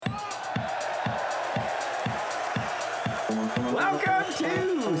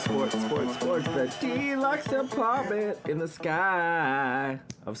to Sports, the deluxe apartment in the sky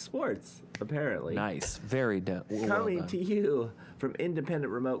of sports, apparently. Nice. Very done. Coming to you from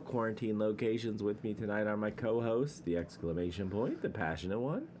independent remote quarantine locations with me tonight are my co-hosts, the exclamation point, the passionate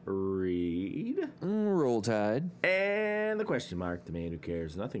one, Reed. Roll Tide. And the question mark, the man who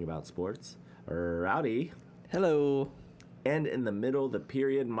cares nothing about sports, Rowdy. Hello. And in the middle of the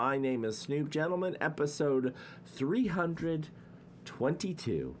period, my name is Snoop. Gentlemen, episode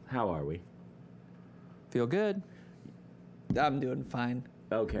 322. How are we? Feel good. I'm doing fine.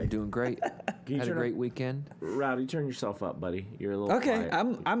 Okay. Doing great. you Had a turn great up- weekend. Rowdy, turn yourself up, buddy. You're a little Okay,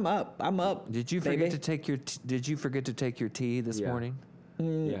 quiet. I'm up. Did you forget baby. to take your Did you forget to take your tea this Yeah. morning?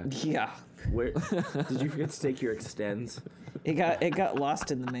 Yeah. Yeah. Where did you forget to take your extends? It got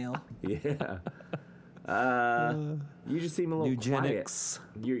lost in the mail. Yeah. You just seem a little Eugenics.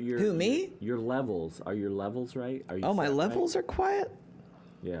 quiet. Your, Who, me? Your levels. Are your levels right? Are you Oh, my set levels right? are quiet?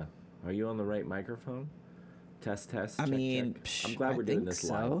 Yeah. Are you on the right microphone? Test. I check, mean, check. I'm glad I we're doing think this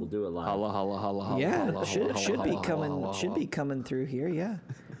so. live. We'll do it live. Holla, holla, holla, holla, Yeah, holla, should holla, be holla, coming holla, should be coming through here, yeah.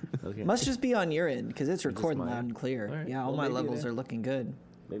 Okay. Must just be on your end because it's recording mine? loud and clear. All right. Yeah, all Well, my maybe levels then. are looking good.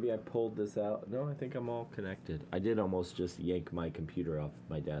 Maybe I pulled this out. No, I think I'm all connected. I did almost just yank my computer off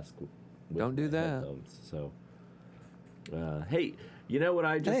my desk. With Don't do my that. headphones, so, hey, you know what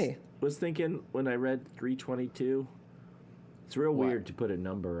I just Hey. was thinking when I read 322? It's real What? weird to put a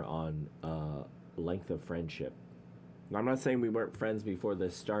number on length of friendship. Now, I'm not saying we weren't friends before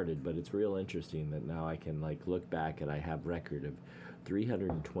this started, but it's real interesting that now I can like look back and I have record of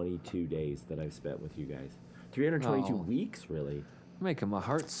 322 days that I've spent with you guys. 322 Oh. weeks, really. Making my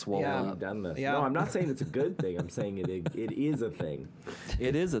heart swell Yeah. We've up. done this. Yeah. No, I'm not saying it's a good thing. I'm saying it is a thing.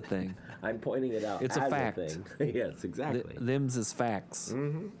 It is a thing. I'm pointing it out It's a as fact. thing. Yes, exactly. Them's is facts.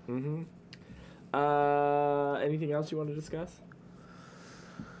 Anything else you want to discuss?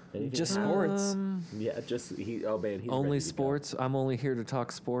 Anything Just else? sports. Yeah, just he. Oh man, he's ready Only to go. sports. I'm only here to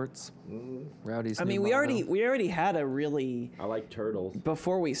talk sports. Rowdy's. I new mean, we motto. already had a really I like turtles.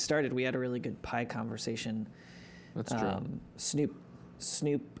 before we started, we had a really good pie conversation. That's true.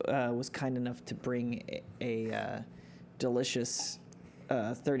 Snoop was kind enough to bring a delicious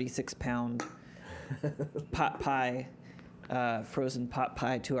 36-pound pot pie, frozen pot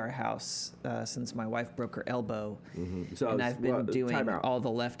pie to our house since my wife broke her elbow, So and I've been doing time out. all the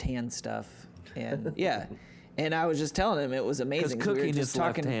left hand stuff, and yeah. And I was just telling him it was amazing. 'Cause We were cooking just is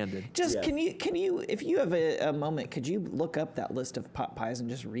left-handed. Just Yeah. can you if you have a moment, could you look up that list of pot pies and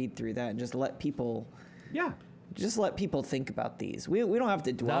just read through that and just let people Yeah. think about these. We don't have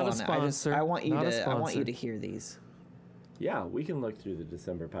to dwell Not a on it. sponsor. I want you Not a to sponsor. hear these. Yeah, we can look through the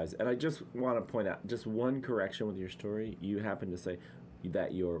December pies. And I just want to point out just one correction with your story. You happen to say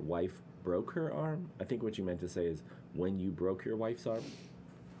that your wife broke her arm. I think what you meant to say is when you broke your wife's arm.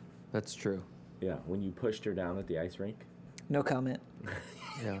 That's true. Yeah, when you pushed her down at the ice rink. No comment.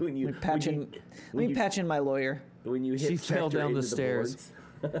 Yeah. When you Patch in, let me patch in my lawyer. when you hit She fell checked her down the into stairs.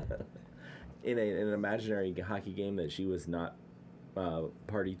 boards in an imaginary hockey game that she was not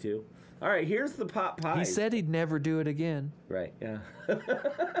party to. All right, here's the pot pie. He said he'd never do it again. Right, yeah.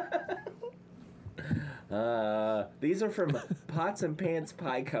 These are from Pots and Pants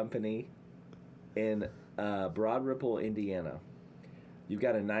Pie Company in Broad Ripple, Indiana. You've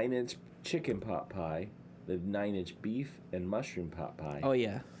got a 9-inch chicken pot pie, the 9-inch beef and mushroom pot pie. Oh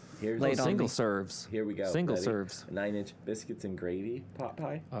yeah. Here's Laid on Single me. serves. Here we go. Single Ready? serves. 9-inch biscuits and gravy pot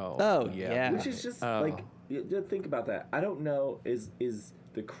pie. Oh, yeah. Which is just Oh. like, think about that. I don't know, is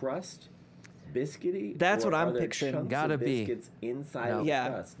the crust biscuity? That's or what I'm are there picturing. chunks Gotta of be. biscuits inside No. of the Yeah.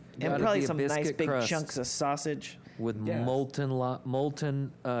 crust? And Gotta probably be a some nice biscuit big crust. chunks of sausage. With Yes.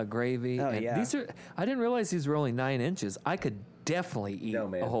 molten gravy. Oh, and yeah. These are. I didn't realize these were only 9 inches. I could definitely eat No,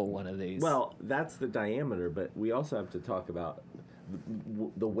 man. a whole one of these. Well, that's the diameter, but we also have to talk about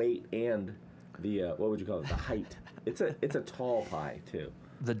the weight and the what would you call it? The height. It's a tall pie too.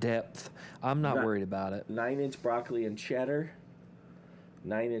 the depth. I'm not Not- worried about it. 9-inch broccoli and cheddar,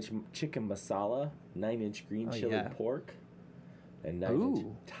 9-inch chicken masala, 9-inch green Oh, chili yeah. pork, and 9-inch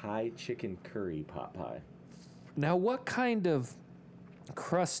Ooh. Thai chicken curry pot pie. Now, what kind of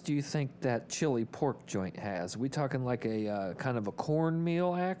crust do you think that chili pork joint has? We talking like a kind of a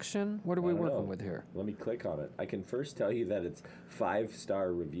cornmeal action? What are we I don't working know. with here? Let me click on it. I can first tell you that it's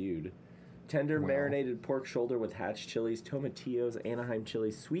 5-star reviewed. Tender Wow. marinated pork shoulder with hatch chilies, tomatillos, Anaheim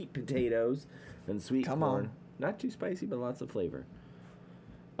chilies, sweet potatoes, and sweet Come corn. on. Not too spicy, but lots of flavor.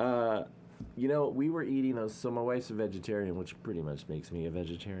 You know, we were eating those. So my wife's a vegetarian, which pretty much makes me a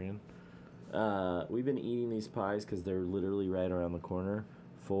vegetarian. We've been eating these pies because they're literally right around the corner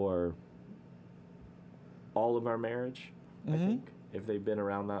for all of our marriage, I think. if they've been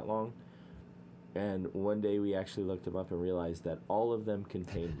around that long. And one day we actually looked them up and realized that all of them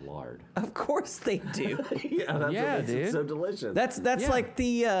contain lard. Of course they do. Yeah, that's what makes dude. it so delicious. That's Yeah. like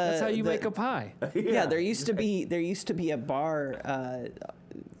the. That's how you make a pie. Yeah, there used to be a bar.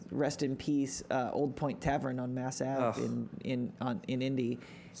 Rest in peace, Old Point Tavern on Mass Ave in Indy,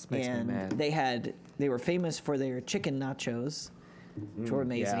 This makes me and mad. they were famous for their chicken nachos, which were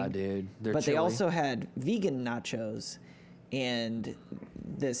amazing. Yeah, dude. They're But they chili. also had vegan nachos, and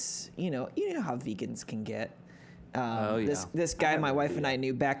this, you know how vegans can get. Oh, yeah. This guy my wife and I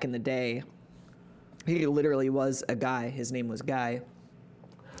knew back in the day, he literally was a guy. His name was Guy.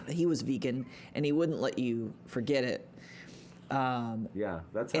 He was vegan, and he wouldn't let you forget it. Yeah,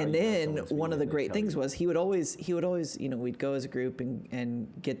 that's how And you know then someone's one of the vegan, they great tell things you. was he would always, we'd go as a group and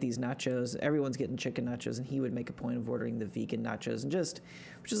get these nachos. Everyone's getting chicken nachos, and he would make a point of ordering the vegan nachos, and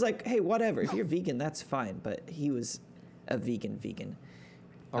which is like, hey, whatever. If you're vegan, that's fine. But he was a vegan.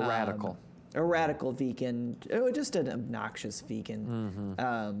 A radical. A radical vegan, just an obnoxious vegan.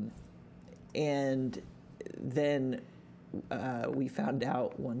 And then we found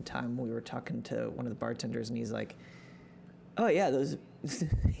out one time we were talking to one of the bartenders, and he's like, oh yeah, those.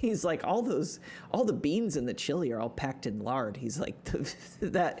 He's like, all the beans in the chili are all packed in lard. He's like,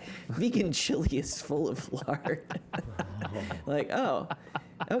 that vegan chili is full of lard. Like, oh,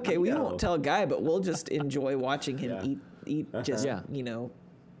 okay, we won't tell Guy, but we'll just enjoy watching him eat just,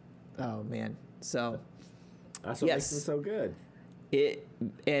 oh man. So That's what makes them so good.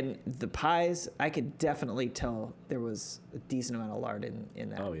 And the pies, I could definitely tell there was a decent amount of lard in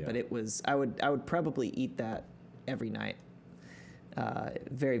that. Oh, yeah. But it was, I would probably eat that every night.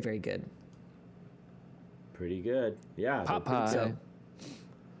 Very, very good. Pretty good. Yeah. Pot they're pretty pie. good.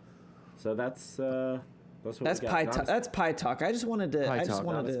 So that's what That's we got. pie. Not a- That's pie talk. I just wanted to. Pie I just talk.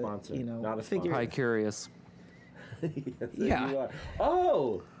 wanted Not a to. sponsor. Not a figure. Pie curious. Yes, there Yeah. you are.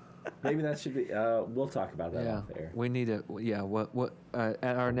 Oh, maybe that should be. We'll talk about that Yeah. off air. We need to. Yeah. What? At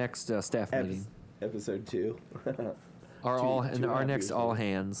our next staff meeting. Episode 2. Our two- all. two And our happy next days. all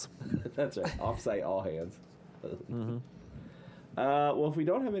hands. That's right. Offsite all hands. Well, if we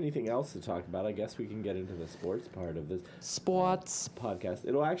don't have anything else to talk about, I guess we can get into the sports part of this Sports. podcast.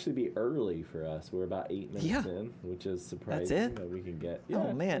 It'll actually be early for us. We're about 8 minutes Yeah. in, which is surprising it? that we can get. Oh,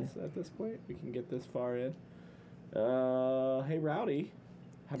 Yeah, man. at this point, we can get this far in. Hey, Rowdy,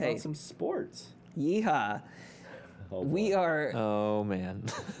 how Hey. about some sports? Yeehaw! Oh, We boy. are Oh man.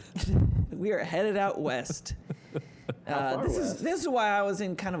 we are headed out west. How far this west? is this is why I was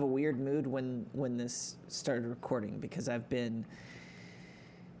in kind of a weird mood when this started recording, because I've been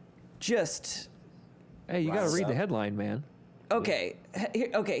just Hey, you got to Rise read the up. headline, man. okay.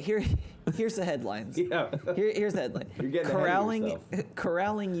 Here's the headlines. Yeah. Here's the headline. You're getting ahead of yourself.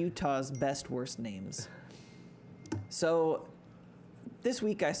 Corralling Utah's best worst names. So this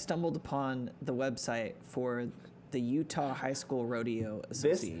week I stumbled upon the website for the Utah High School Rodeo This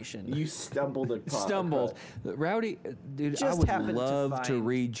Association. you stumbled upon. Stumbled. Rowdy, dude, I Just would happened to love to find-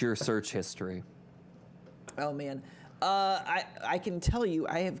 read your search history. Oh man. I can tell you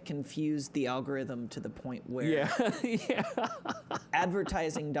I have confused the algorithm to the point where yeah.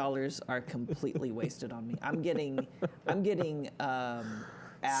 advertising dollars are completely wasted on me. I'm getting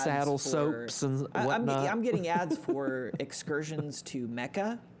ads Saddle for, soaps and I'm whatnot. getting ads for excursions to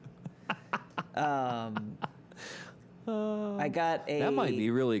Mecca. I got a. That might be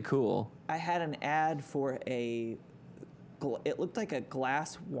really cool. I had an ad for it looked like a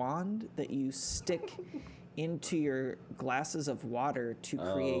glass wand that you stick into your glasses of water to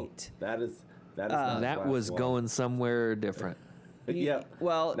create. That is not That glass was wand. going somewhere different. Yeah.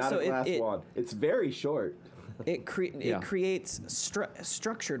 well, not so a glass wand. It's very short. It Yeah. creates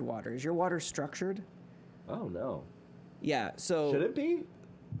structured water. Is your water structured? Oh no. Yeah. So Should it be?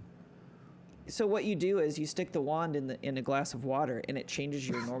 So what you do is you stick the wand in a glass of water, and it changes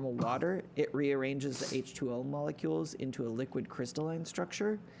your normal water. It rearranges the H2O molecules into a liquid crystalline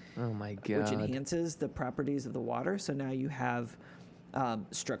structure, Oh my which god. enhances the properties of the water. So now you have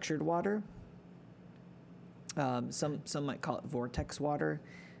structured water. Some might call it vortex water.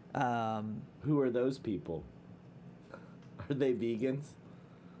 Who are those people? Are they vegans?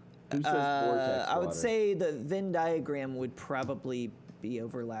 Who says vortex I would water? say the Venn diagram would probably be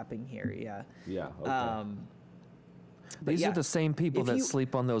overlapping here. Yeah. Yeah. Okay. But These yeah, are the same people if that you-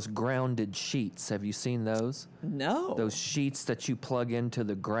 sleep on those grounded sheets. Have you seen those? No. Those sheets that you plug into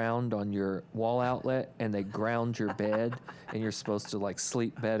the ground on your wall outlet and they ground your bed and you're supposed to like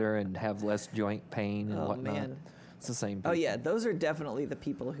sleep better and have less joint pain and Oh, whatnot. man. It's the same people. Oh yeah, those are definitely the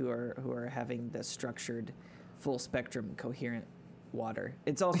people who are having the structured, full spectrum, coherent water.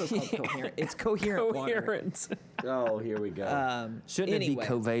 It's also called coherent. It's coherent water. Coherence. Oh, here we go. Shouldn't Anyway. it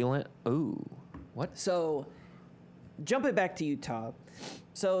be covalent? Ooh. What? So, jumping back to Utah.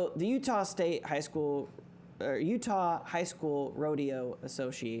 So, the Utah High School Rodeo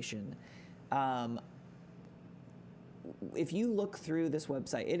Association. If you look through this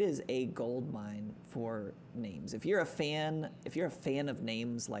website, it is a gold mine for names. If you're a fan of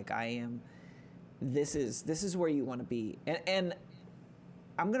names like I am, this is where you want to be. And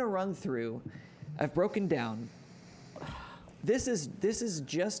I'm gonna run through. I've broken down. This is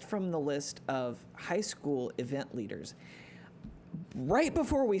just from the list of high school event leaders. Right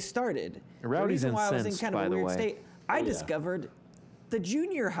before we started, Rowdy's the reason why I was in incensed, kind of by a the weird way. state, I Oh, yeah. discovered the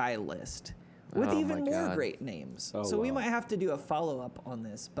junior high list with Oh, even my more God. great names. Oh, so we wow. might have to do a follow-up on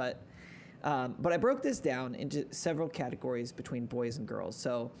this, but I broke this down into several categories between boys and girls.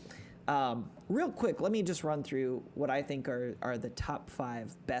 So real quick, let me just run through what I think are the top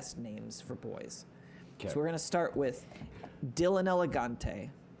 5 best names for boys. Okay. So we're going to start with Dylan Elegante.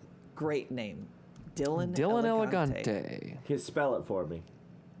 Great name. Dylan Elegante. Can you spell it for me?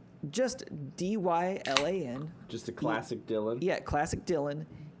 Just Dylan. Just a classic Dylan. Yeah, classic Dylan.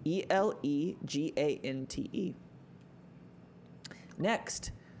 Elegante.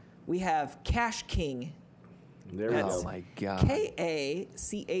 Next, we have Cash King. There we That's- Oh go. my God. Kache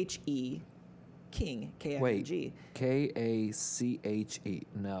King. Wait. K-I-N-G. Kache.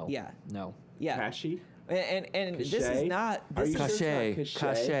 No. Yeah. No. Yeah. Kashi? And this is Cachet? not. Are This you is, sure Cache. it's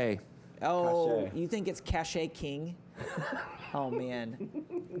not Cache? Cache. oh, Cache? you think it's Cache King? Oh man.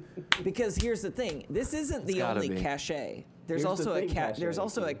 Because here's the thing. This isn't the gotta only be. Cache. There's Here's the also thing, Cache there's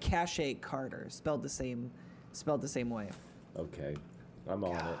also a King. Cache Carter, spelled the same way. Okay. I'm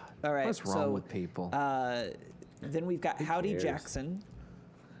on it. All right. What's wrong so, with people? Then we've got Howdy cares? Jackson.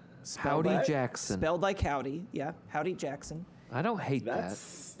 Spelled Howdy like- Jackson. Spelled like Howdy. Yeah, Howdy Jackson. I don't hate that.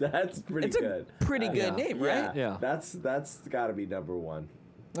 That's pretty It's good. a pretty good Yeah. name, Yeah. right? Yeah. That's got to be number 1.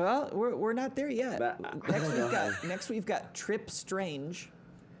 Well, we're not there yet. That- Next we've got Trip Strange.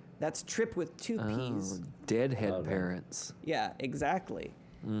 That's Trip with 2 Oh, P's. deadhead Oh, no. parents. Yeah, exactly.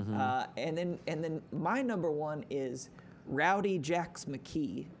 Mm-hmm. And then my number 1 is Rowdy Jax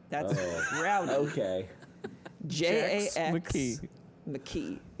McKee. That's Oh. Rowdy. Okay. Jax McKee.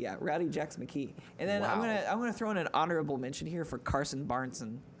 McKee. Yeah, Rowdy Jax McKee. And then Wow. I'm gonna throw in an honorable mention here for Carson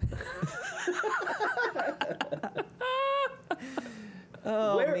Barneson.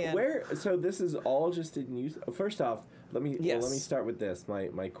 Oh man. Where? So this is all just in use. First off, let me Yes. start with this.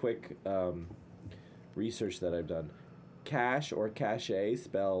 My quick research that I've done. Cache or Cache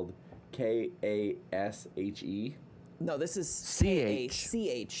spelled Kashe. No, this is CH.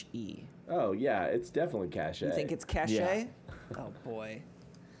 Kache. Oh yeah, it's definitely Cache. You think it's Cache? Yeah. Oh boy.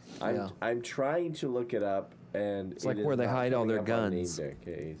 Yeah. I'm trying to look it up, and It's like where they hide all their guns.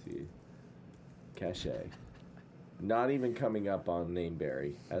 K-A-C. Cache. Not even coming up on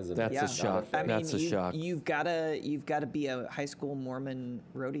Nameberry as an. That's Yeah. a shock. I mean, That's a shock. You've gotta be a high school Mormon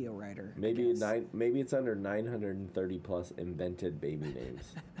rodeo rider. I Maybe guess. maybe it's under 930 plus invented baby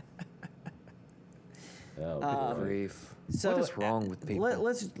names. Oh, Good boy. grief. So, what is wrong with people?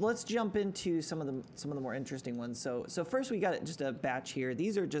 Let's jump into some of the more interesting ones. So first we got just a batch here.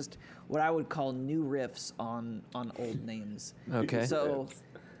 These are just what I would call new riffs on old names. Okay. So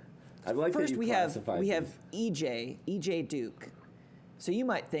I like that first you we have classified these. EJ Duke. So you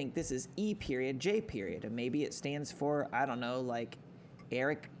might think this is E period J period, and maybe it stands for, I don't know, like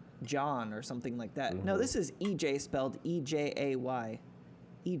Eric John or something like that. Mm-hmm. No, this is EJ spelled EJAY.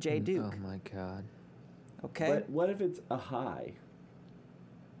 EJ Duke. Oh my God. Okay. But what if it's a high?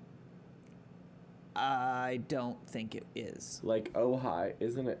 I don't think it is. Like oh high,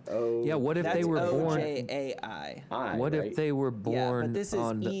 isn't it? Oh. Yeah. What if That's they were born? OJAI. I, What right? if they were Yeah, born but this is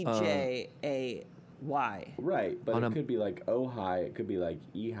on EJAY. Right, but on it a- could be like oh high. It could be like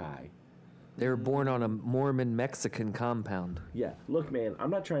e high. They were born on a Mormon Mexican compound. Yeah. Look, man, I'm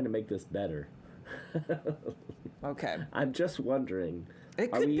not trying to make this better. Okay. I'm just wondering. It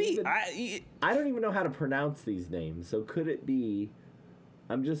are could we be. even- I don't even know how to pronounce these names. So could it be?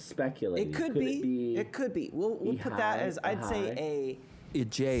 I'm just speculating. It could be. It could be. We'll put that high, as, a I'd say, high? a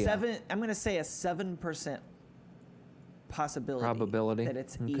Ijaya. 7. I'm going to say a 7% possibility. Probability? That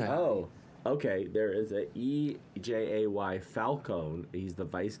it's Okay. E. Oh, okay. There is a EJAY Falcone. He's the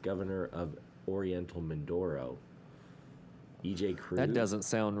vice governor of Oriental Mindoro. EJ Cruz. That doesn't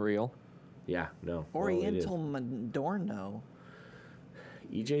sound real. Yeah, no. Oriental Mandorno.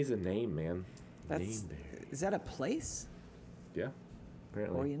 EJ's a name, man. That's Name is that a place? Yeah,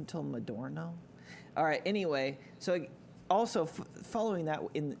 apparently. Oriental Madorno. All right. Anyway, so also following that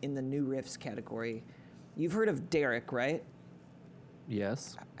in the new riffs category, you've heard of Derek, right?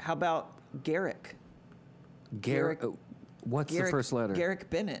 Yes. How about Garrick? Garrick. What's the first letter? Garrick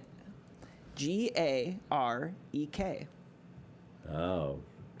Bennett. Garek. Oh.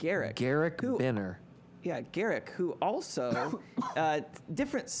 Garrick. Garrick Who- Benner. Yeah, Garrick, who also,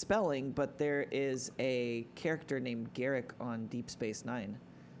 different spelling, but there is a character named Garrick on Deep Space Nine.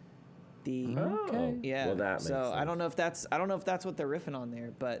 Oh. Yeah. Well, that makes so sense. I don't know if that's what they're riffing on there,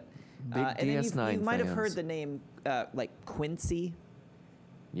 but Big and then DS9 you might have fans. heard the name like Quincy.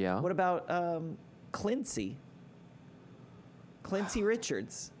 Yeah. What about Clincy? Clincy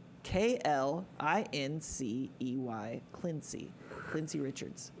Richards. Klincey. Clincy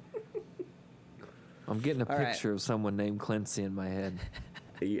Richards. I'm getting a All right. picture of someone named Clancy in my head.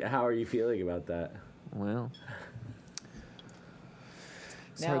 How are you feeling about that? Well,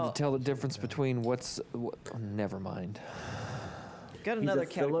 it's Now- hard to tell the difference between never mind. Got He's another a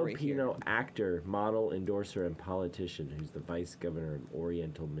category Filipino here. actor, model, endorser, and politician who's the vice governor of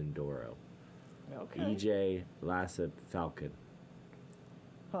Oriental Mindoro. Okay. EJ Lassip Falcon.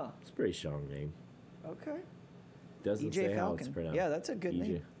 Huh. It's a pretty strong name. Okay. Doesn't EJ say how it's Falcon. pronounced. Yeah, that's a good EJ.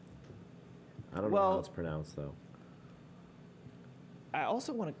 name. I don't know Well- how it's pronounced, though. I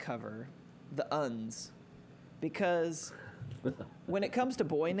also want to cover the uns because when it comes to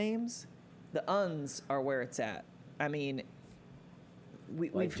boy names, the uns are where it's at. I mean,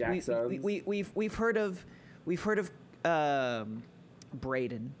 we've Jack's uns? we've heard of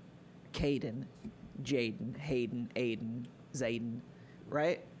Braden, Caden, Jaden, Hayden, Aiden, Zayden,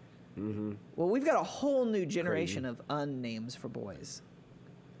 right? Mm-hmm. Well, we've got a whole new generation of names for boys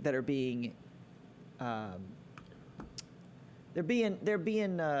that are being they're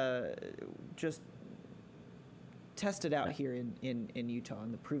being just tested out here in Utah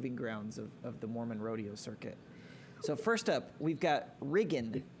in the proving grounds of the Mormon rodeo circuit. So first up, we've got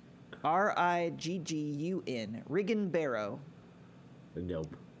Riggin, Riggun, Riggin Barrow.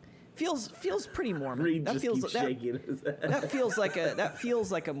 Nope. Feels pretty Mormon. Reed that just feels keeps that, shaking his head. that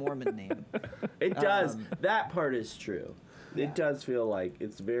feels like a Mormon name. It does. That part is true. It does feel like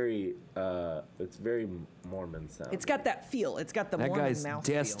it's very Mormon sound. It's got that feel. It's got the That Mormon guy's mouth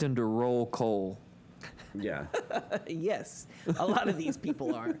destined to roll coal. Yeah. feel. Yes, a lot of these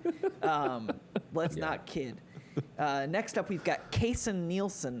people are. Let's not kid. Next up, we've got Kayson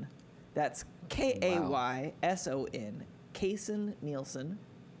Nielsen. That's Kayson. Kayson Nielsen.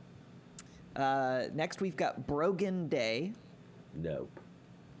 Next, we've got Brogan Day. Nope.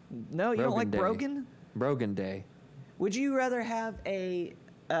 No, you don't like Day. Brogan? Brogan Day. Would you rather have a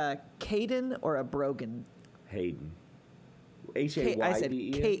Caden or a Brogan? Hayden. I said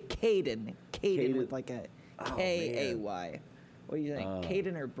Hayden. Caden. Caden with Caden. like a Oh, K-A-Y. What do you think? Oh.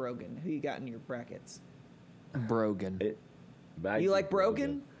 Caden or Brogan? Who you got in your brackets? Brogan. You like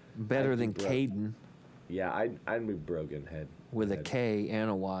Brogan? Better I'd than do Caden Yeah, I'd move Brogan head. with a K and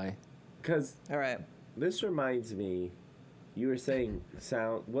a Y. Because All right. this reminds me, you were saying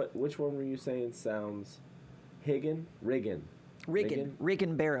sound. Which one were you saying sounds? Riggin.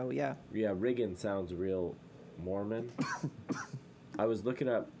 Riggin Barrow, yeah. Yeah, Riggin sounds real Mormon. I was looking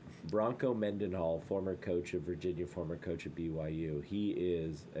up Bronco Mendenhall, former coach of Virginia, former coach of BYU.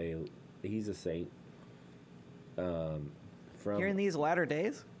 He's a saint. From Here in these latter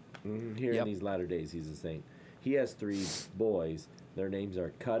days? here Yep. in these latter days, he's a saint. He has 3 boys. Their names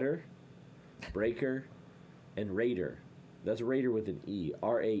are Cutter, Breaker, and Raider. That's Raider with an E.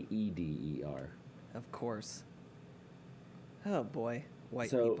 Raeder. Of course. Oh boy, white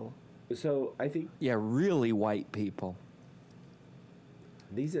So- people. So I think Yeah, really white people.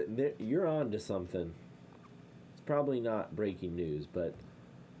 you're on to something. It's probably not breaking news, but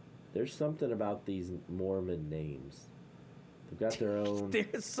there's something about these Mormon names. They've got their own.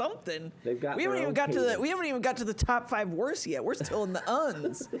 There's something. They've got We their haven't even own got to cadence. we haven't even got to the top 5 worst yet. We're still in the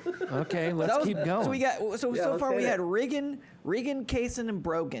uns. Okay, let's That was- keep going. So we got Yeah, so let's far hit we it. had Riggin, Kayson, and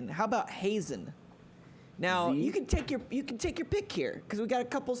Brogan. How about Hazen? Now Z? you can take your pick here because we got a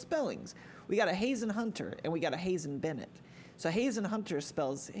couple spellings. We got a Hazen Hunter and we got a Hazen Bennett. So Hazen Hunter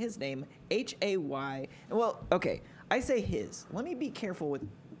spells his name Hay. Well, okay, I say his. Let me be careful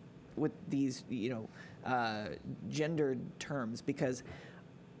with these gendered terms because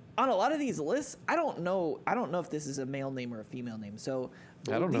on a lot of these lists, I don't know if this is a male name or a female name. So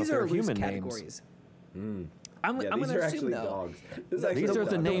I don't know these if they're are loose human names. categories. Yeah, I'm these going are to assume actually though. dogs. This is actually These are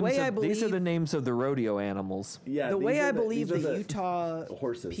the dog. names. way I These are the believe- names of the rodeo animals. Yeah, The these way are I believe these are the Utah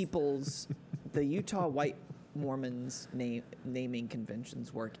horses. people's, the Utah white Mormons naming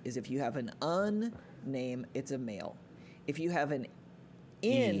conventions work is if you have an un name, it's a male. If you have an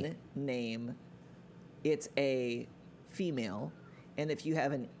in name, it's a female. And if you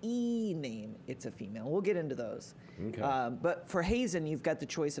have an E name, it's a female. We'll get into those. Okay. But for Hazen, you've got the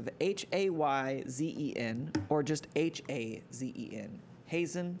choice of Hayzen or just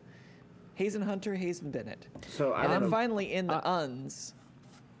Hazen. Hazen Hunter, Hazen Bennett. So I And don't then know. finally in the uns,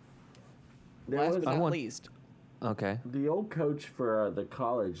 There last was but not want- least, Okay. the old coach for the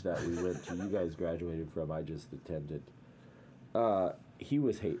college that we went to. You guys graduated from. I just attended. He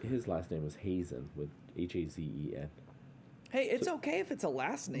was his last name was Hazen with Hazen. hey, it's okay if it's a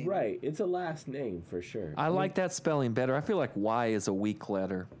last name. Right, it's a last name for sure. I like that spelling better. I feel like Y is a weak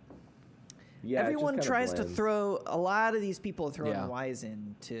letter. Yeah, it just Everyone kinda tries blends. to throw, a lot of these people are throwing Yeah. Y's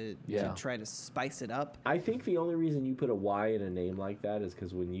in to Yeah. try to spice it up. I think the only reason you put a Y in a name like that is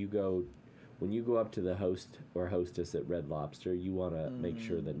because when you go up to the host or hostess at Red Lobster, you want to make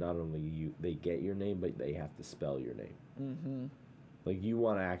sure that not only they get your name, but they have to spell your name. Mm-hmm. Like you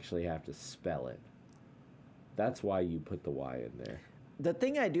want to actually have to spell it. That's why you put the Y in there. The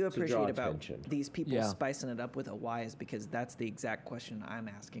thing I do draw appreciate about attention. these people Yeah. spicing it up with a Y is because that's the exact question I'm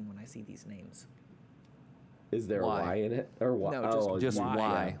asking when I see these names. Is there Y. a Y in it or what? No, just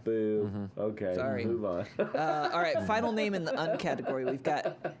Y. Yeah, boo. Okay, Sorry. move on. All right, final name in the uncategory. We've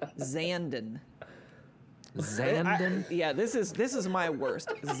got Zandon. Zandon? Yeah, this is my worst.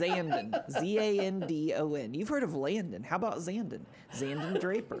 Zandon. Zandon. You've heard of Landon. How about Zandon? Zandon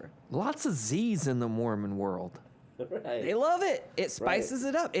Draper. Lots of Z's in the Mormon world. Right. They love it. It spices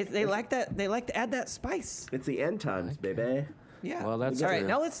it up. They like that. They like to add that spice. It's the end times, baby. Yeah. Well, that's all right. true.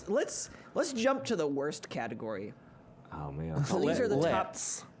 Now let's jump to the worst category. Oh man. So these are the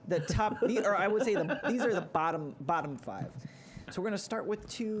Let's. top, or I would say these are the bottom 5. So we're gonna start with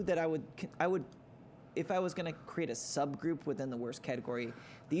 2 that I would, if I was gonna create a subgroup within the worst category,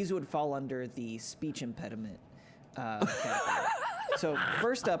 these would fall under the speech impediment category. So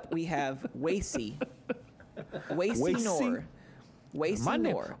first up we have Wacy. Wacy Nor. Wacy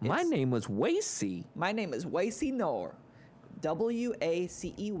Nor. My name was Wacy. My name is Wacy Nor.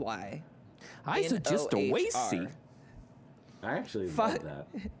 WACEY. I was just a Wacy. I actually Fi- love that.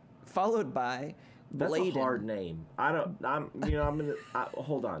 Followed by That's Bladen. a hard name. I'm gonna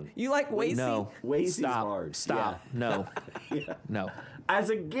hold on. You like Wacy? No. Wacy's Stop. hard. Stop. No. Yeah. No. As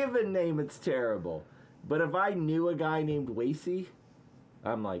a given name, it's terrible. But if I knew a guy named Wacy,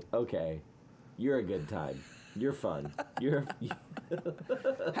 I'm like, okay, you're a good time. You're fun. You're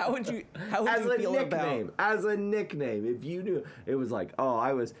How would you as a feel nickname. about? As a nickname, if you knew, it was like, oh,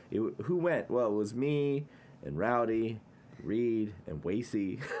 who went? Well, it was me and Rowdy, Reed, and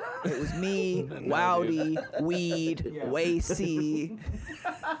Wacy. It was me, Wowdy, Weed, Yeah. Wacy.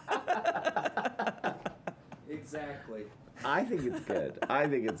 Exactly. I think it's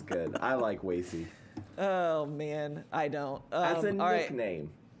good. I like Wacy. Oh man, I don't. As a all right. nickname.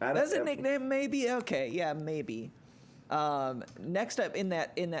 As a nickname, maybe. Okay, yeah, maybe. Next up in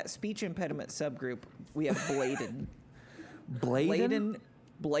that speech impediment subgroup, we have Bladen. Bladen?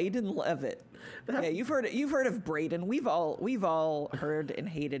 Bladen Levitt. Yeah, you've heard of Braden. We've all heard and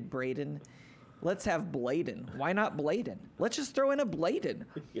hated Braden. Let's have Bladen. Why not Bladen? Let's just throw in a Bladen.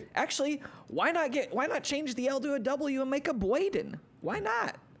 Actually, why not change the L to a W and make a Bladen? Why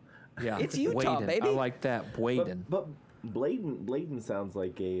not? Yeah. It's Utah, Bladen. baby. I like that. Bladen. But Bladen sounds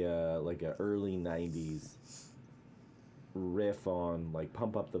like a early '90s riff on like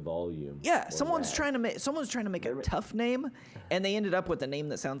Pump Up the Volume. Yeah, or someone's rap. trying to make a tough name, and they ended up with a name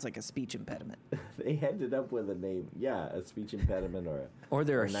that sounds like a speech impediment. They ended up with a name, a speech impediment Or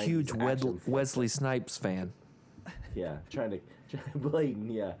they're or a 90s huge action flick. Wesley Snipes fan. Yeah,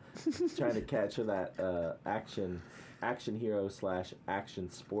 Bladen, trying to catch that action hero / action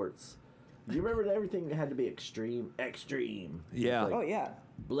sports. Do you remember that everything had to be extreme? Yeah. It's like yeah.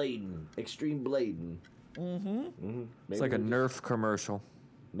 Bladen, extreme Bladen. Mm-hmm. It's like a Nerf commercial.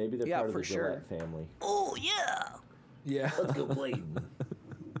 Maybe they're Yeah, part of for the sure. Gillette family. Oh yeah. Yeah. Let's go Bladen.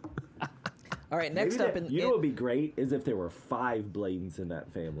 All right, next Maybe up in what would be great is if there were 5 Bladens in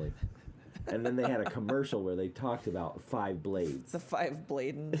that family. And then they had a commercial where they talked about 5 blades. the 5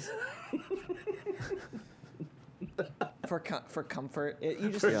 Bladens. For comfort, you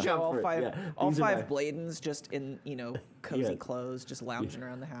just For show all comfort, 5 yeah. all These are 5 my- Bladens just in cozy Yeah. clothes, just lounging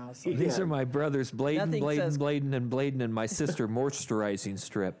around the house. These Yeah. are my brothers, Bladen, Nothing Bladen, says- Bladen, and Bladen, and my sister moisturizing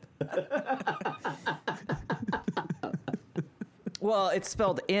strip. Well, it's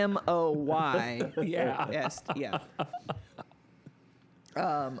spelled MOY. Yeah. Yes. Yeah.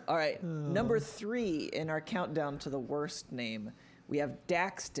 All right. Number 3 in our countdown to the worst name, we have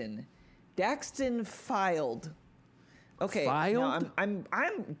Daxton. Daxton Filed. Okay. Filed? Now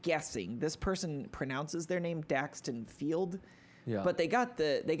I'm guessing this person pronounces their name Daxton Field. Yeah. But they got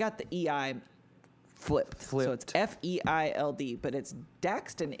the EI flipped. So it's Flipped. FEILD, but it's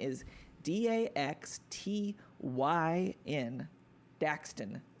Daxton is DAXTON. Y-N.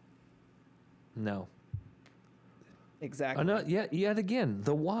 Daxton. No. Exactly. No, yet again,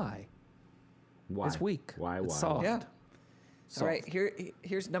 the Y. Why? It's weak. Why? It's Why? soft. Yeah. Soft. All right,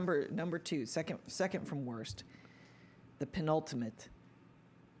 here's number 2, second from worst. The penultimate.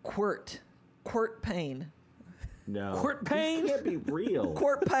 Quirt Pain. No. Quirt pain? This can't be real.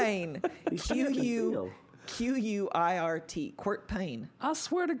 Quirt Pain. These can't be real. Quirt. Quirt Pain. I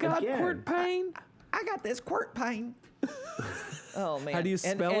swear to God, Again. Quirt pain. I got this quirt pain. Oh man. How do you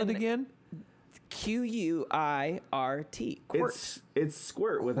spell it again? Quirt. It's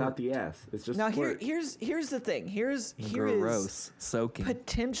squirt without the S. It's just Now squirt. here's the thing. Here is Gross. Soaking.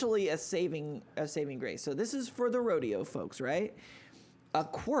 potentially a saving grace. So this is for the rodeo folks, right? A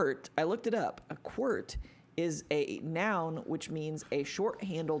quirt, I looked it up. A quirt is a noun which means a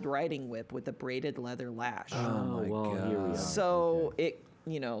short-handled riding whip with a braided leather lash. Oh my well, God. here we are. So it,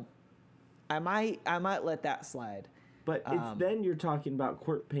 I might let that slide. But it's then you're talking about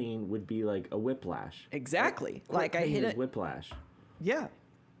quirt pain would be like a whiplash. Exactly. Quirt Like I pain hit is it. whiplash. Yeah.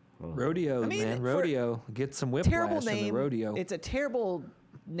 Rodeo, I mean, man. for- Rodeo. Get some Terrible whiplash in the name. rodeo. It's a terrible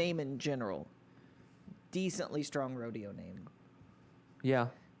name in general. Decently strong rodeo name. Yeah.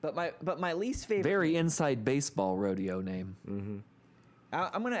 But my least favorite. Very inside baseball rodeo name.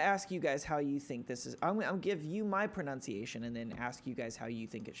 I'm going to ask you guys how you think this is. I'm going to give you my pronunciation and then ask you guys how you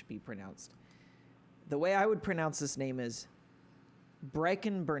think it should be pronounced. The way I would pronounce this name is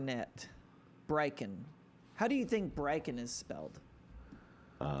Bryken Burnett. Bryken. How do you think Bryken is spelled?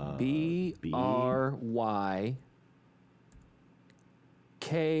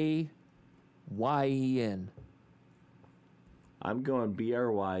 BRYKYEN. I'm going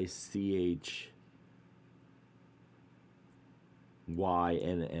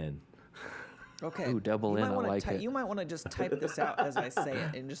BRYCHYNN. Okay. Ooh, double you N, might I wanna like it. You might want to just type this out as I say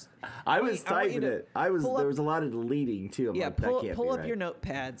it and just. I was I want you typing to it. There pull up- was a lot of deleting too. I'm Yeah, like, that can't pull be up right. your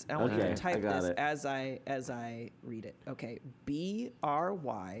notepads. I want you Okay, to I type got this it. as I read it. Okay,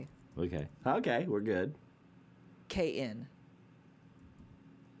 BRYKN. Okay, we're good.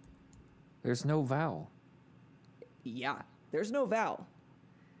 There's no vowel. Yeah, there's no vowel.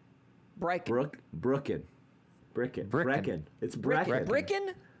 Bryken. Brooken. Bricken. Brecken. It's Brecken.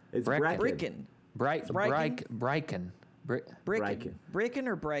 Bricken. It's Brecken. Brecken. Bryken. Bryken. Bricken. Bricken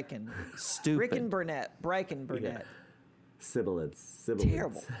or Bryken? Stupid. Bricken Burnett. Bryken Burnett. Sibilants.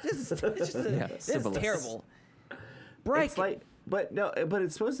 Terrible. This is sibilants. terrible. It's Bryken. like, but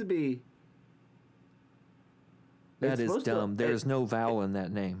it's supposed to be. That it's is supposed to- dumb. There's no vowel in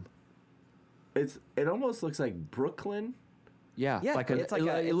that name. It almost looks like Brooklyn. Yeah, Yeah,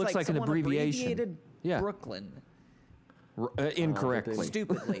 it looks like an someone abbreviation. abbreviated Yeah. Brooklyn. Incorrectly.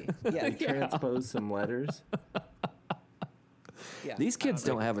 Stupidly. Yeah. Transpose some letters. Yeah. These kids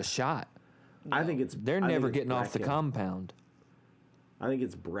don't have a shot. I think it's. They're I think never it's getting off the Brecken. compound. I think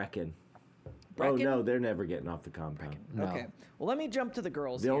it's Brecken. Brecken? Oh no, they're never getting off the compound. No. Okay. Well, let me jump to the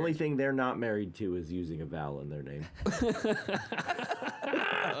girls. The here. only thing they're not married to is using a vowel in their name.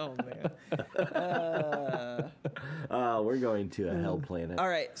 Oh man. We're going to a hell planet. All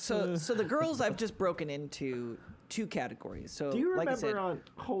right. So the girls I've just broken into two categories. So Do you like I remember said,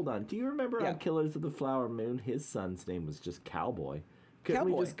 hold on? Do you remember Yeah. on Killers of the Flower Moon? His son's name was just Cowboy. Couldn't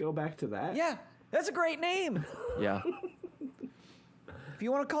Cowboy. we just go back to that? yeah, that's a great name. Yeah. If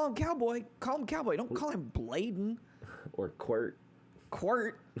you want to call him Cowboy, call him Cowboy. Don't call him Bladen. Or Quirt.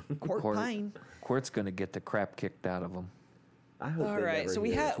 Quirt Pine. Quart's going to get the crap kicked out of him. I hope All they right, never so we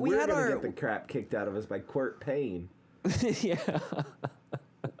hear had- this. we We're had gonna our- get the crap kicked out of us by Quirt Payne. Yeah.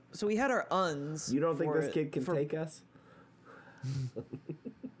 So we had our uns. You don't think for- this kid can for- take us?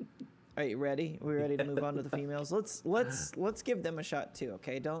 Are you ready? We ready to move on to the females? Let's give them a shot too.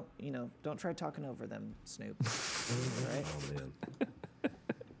 Okay, don't try talking over them, Snoop. All right. Oh man.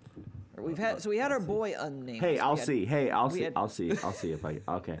 We had our boy unnamed. Hey, I'll We had- see. Hey, I'll we see. had- I'll see. I'll see if I.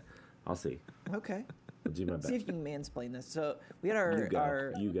 Okay, I'll see. Okay. I'll do my best. See if you can mansplain this. So we had our You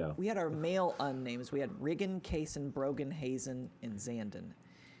go. You go. We had our male unnames. We had Riggin, Kaysen, Brogan, Hazen, and Zandon.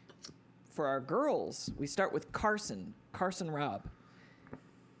 For our girls, we start with Carson Robb.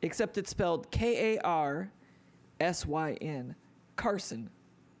 Except it's spelled Karsyn.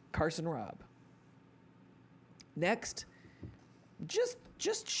 Carson Robb. Next, just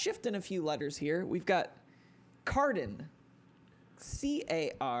shifting a few letters here. We've got Cardin.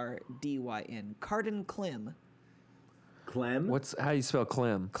 Cardyn. Cardin Clem. Clem. How you spell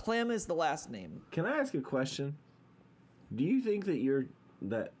Clem? Clem is the last name. Can I ask a question? Do you think that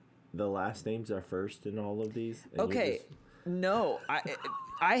that the last names are first in all of these? And you're Okay, just- no,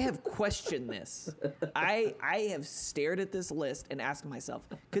 I have questioned this. I have stared at this list and asked myself,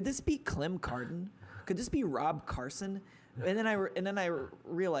 could this be Clem Cardin? Could this be Rob Carson? And then I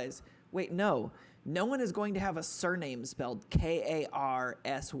realized, wait, no one is going to have a surname spelled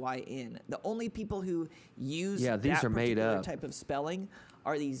Karsyn. The only people who use these that are made particular up. type of spelling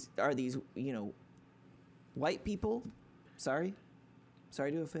are these white people. Sorry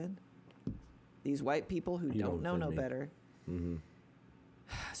to offend. These white people who don't know no better. Mm-hmm.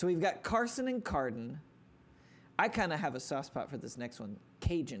 So we've got Carson and Carden. I kind of have a soft spot for this next one.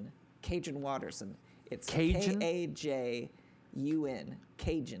 Cajun Watterson. It's Cajun? Kajun.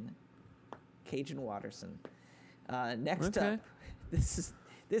 Cajun Watterson. Next up, this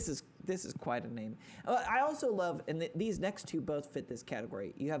is quite a name. I also love, and these next two both fit this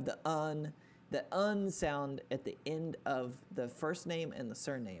category. You have the sound at the end of the first name and the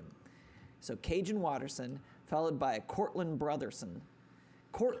surname. So Cajun Watterson, followed by Cortland Brotherson.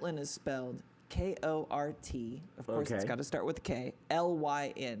 Cortland is spelled K-O-R-T. Of course, It's got to start with a K.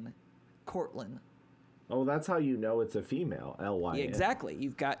 L-Y-N. Cortland. Oh, that's how you know it's a female. L-Y-N. Yeah,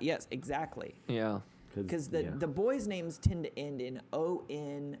 exactly. Exactly. Yeah. Because the boys' names tend to end in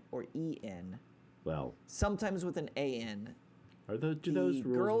O-N or E-N. Well. Sometimes with an A-N. Do those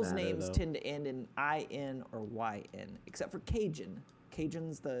rules girls' matter, names though? tend to end in I-N or Y-N, except for Cajun.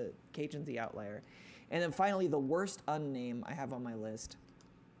 Cajun's the outlier. And then finally, the worst unname I have on my list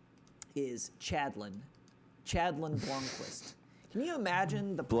is Chadlin. Chadlin Blomquist. Can you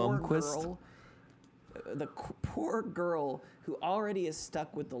imagine the poor Blomquist? poor girl who already is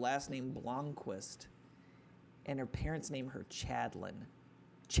stuck with the last name Blomquist, and her parents name her Chadlin?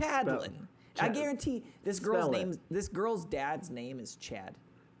 Chadlin. I guarantee this girl's dad's name is Chad.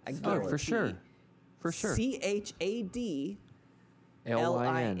 I guarantee. Oh, for sure. Chadlin.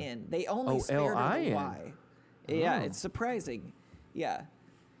 L-I-N. They only spared her the Y. Yeah, Oh. it's surprising. Yeah.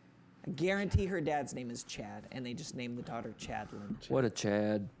 I guarantee her dad's name is Chad, and they just named the daughter Chadlin. What a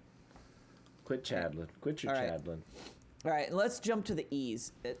Chad. Quit Chadlin. Quit your All right. Chadlin. All right, and let's jump to the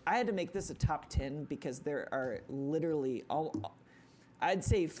E's. I had to make this a top 10 because there are literally, I'd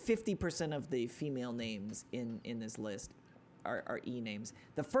say 50% of the female names in this list are E names.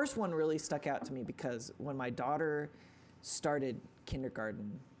 The first one really stuck out to me because when my daughter started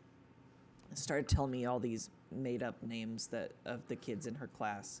kindergarten, started telling me all these made-up names of the kids in her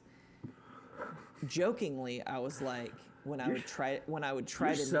class. Jokingly, I was like, when I would try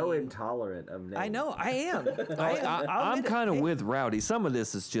You're to so name, intolerant of names. I know, I am. I'm kind of with Rowdy. Some of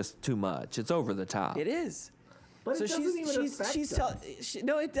this is just too much. It's over the top. It is. But So it doesn't even affect them.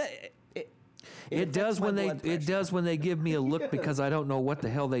 It does when they give me a look because I don't know what the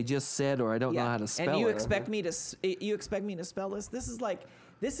hell they just said or I don't know how to spell and you it. expect me to spell this?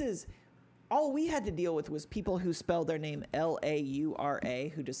 This is all we had to deal with was people who spell their name Laura,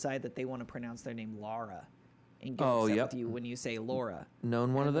 who decide that they want to pronounce their name Laura, and get upset with you when you say Laura.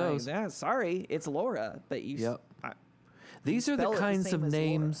 Known one of those. Sorry, it's Laura, but you. Yep. These are the spell it the kinds same of as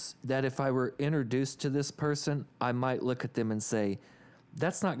names that if I were introduced to this person, I might look at them and say,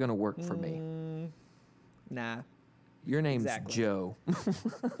 "That's not going to work for me." Nah. Your name's Exactly. Joe.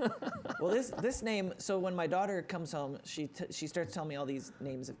 Well, this name. So when my daughter comes home, she starts telling me all these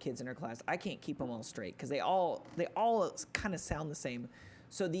names of kids in her class. I can't keep them all straight because they all kind of sound the same.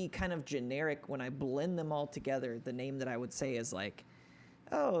 So the kind of generic, when I blend them all together, the name that I would say is like,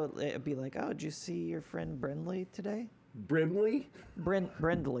 it'd be like, did you see your friend Brindley today? Brimley?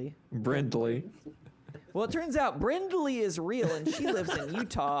 Brindley. Brindley. Well, it turns out Brindley is real, and she lives in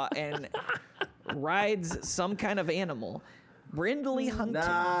Utah and rides some kind of animal. Brindley hunting.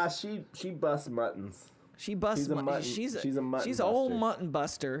 Nah, she busts muttons. She busts. She's a mutton. She's a mutton She's buster. old mutton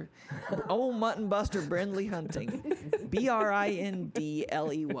buster. Old mutton buster Brindley hunting.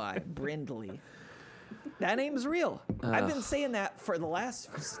 Brindley. Brindley. That name's real. I've been saying that for the last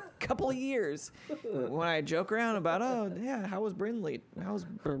couple of years. When I joke around about, how was Brindley? How's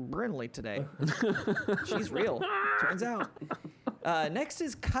Brindley today? She's real. Turns out. Next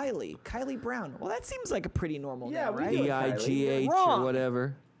is Kylie. Kylie Brown. Well, that seems like a pretty normal name, right? EIGH Wrong. or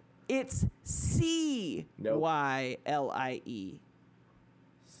whatever. It's Cylie. Cylie.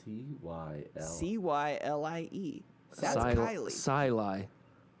 That's Kylie. Siley.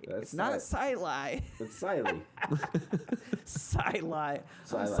 It's not Siley. It's Siley. Siley. Siley.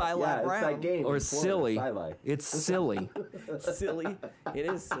 Siley Yeah, Brown. it's that game. Or in Florida, silly. Siley. It's silly. Silly. It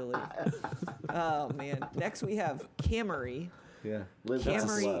is silly. Oh, man. Next we have Camry. Yeah. Live that's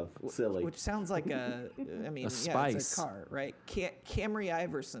Camry, love. Silly. which sounds like it's spice. a car, right? Camry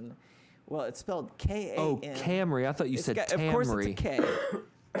Iverson. Well, it's spelled K-A-M. Oh, Camry. I thought you said Tamry. Of course it's a K.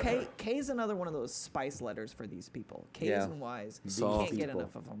 K is another one of those spice letters for these people. K's and Y's. You can't get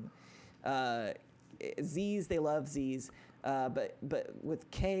enough of them. Z's, they love Z's. But with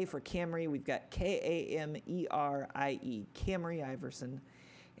K for Camry, we've got Kamerie, Camry Iverson,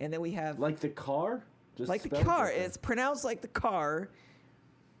 and then we have Like the car? Just like the spelled car. different. It's pronounced like the car,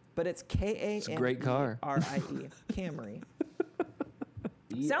 but it's Kamerie. a great car. Camry.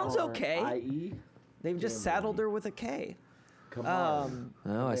 Sounds okay. E-R-I-E? They've just Camry. saddled her with a K. Come on.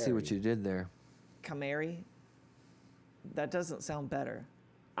 Oh, I see what Camry. you did there. Camry. That doesn't sound better.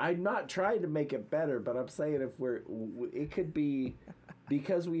 I'm not trying to make it better, but I'm saying it could be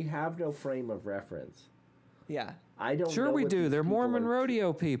because we have no frame of reference. Yeah. I don't Sure know we what do. these They're people Mormon are-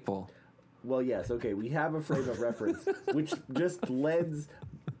 rodeo people. Well, yes, okay, we have a frame of reference, which just lends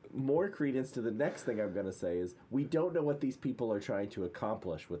more credence to the next thing I'm going to say is we don't know what these people are trying to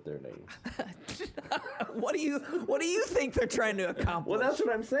accomplish with their names. What do you think they're trying to accomplish? Well, that's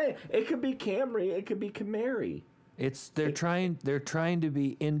what I'm saying. It could be Camry, it could be Camry. They're trying to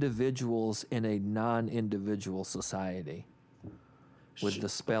be individuals in a non-individual society with the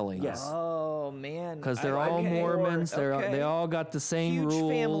spelling. Yes. Oh man. Because they're all Okay. Mormons. Okay. They all got the same Huge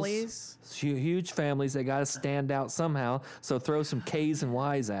rules. families. Huge families. They got to stand out somehow. So throw some K's and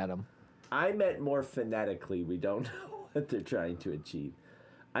Y's at them. I meant more phonetically. We don't know what they're trying to achieve.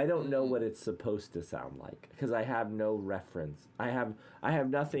 I don't know what it's supposed to sound like because I have no reference. I have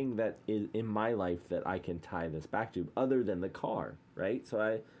nothing that is in my life that I can tie this back to other than the car, right?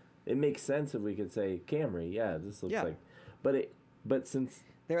 So it makes sense if we could say Camry. Yeah, this looks Yeah. like, but since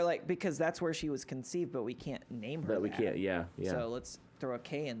They're like, because that's where she was conceived, but we can't name her. that we can't, yeah. So let's throw a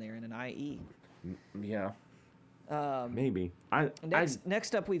K in there and an IE. Yeah. Maybe.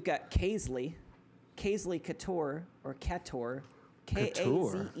 Next up, we've got Kaisley Couture or Couture,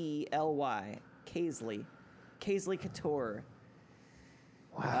 Kazely, Kaisley Couture.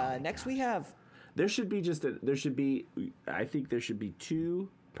 Wow. Next we have. I think there should be two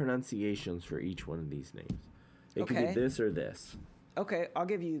pronunciations for each one of these names. It could Okay. be this or this. Okay, I'll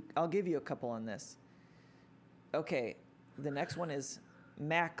give you a couple on this. Okay, the next one is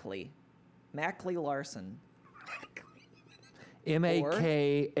Mackley Larson. Makley.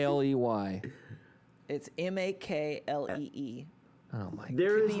 It's Maklee. Oh my.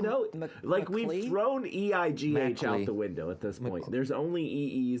 There is be no like McLean? we've thrown EIGH out McLean. the window at this point. There's only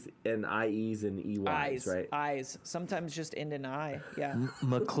EEs and IEs and EYs, right? Eyes. Sometimes just end in I. Yeah.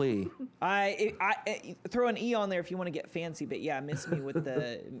 McLee. I throw an E on there if you want to get fancy, but yeah, miss me with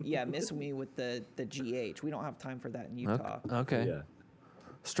the GH. We don't have time for that in Utah. Okay. Yeah.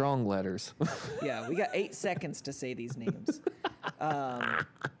 Strong letters. Yeah, we got 8 seconds to say these names.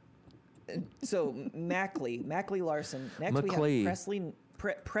 So Mackley Larson. Next McLee. we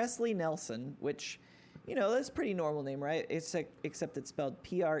have Presley Nelson, which, that's a pretty normal name, right? Except it's spelled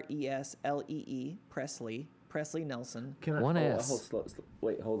Preslee. Presley Nelson. Can One S.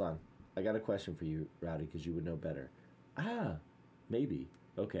 Wait, hold on. I got a question for you, Rowdy, because you would know better. Maybe.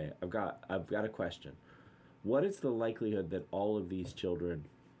 Okay, I've got a question. What is the likelihood that all of these children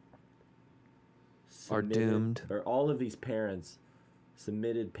Are doomed? or all of these parents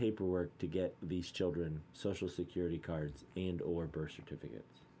submitted paperwork to get these children Social Security cards and or birth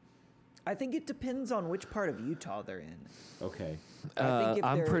certificates? I think it depends on which part of Utah they're in. Okay. I think if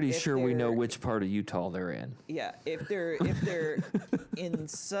I'm they're- pretty if sure we know they're- which part of Utah they're in. Yeah, if they're in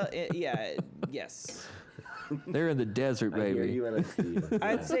yes. They're in the desert, I hear baby. you and I see you.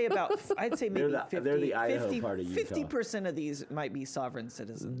 I'd say maybe They're the Idaho part of Utah. 50% of these might be sovereign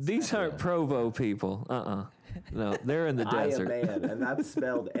citizens. These aren't Provo people. No, they're in the desert. I am man, and that's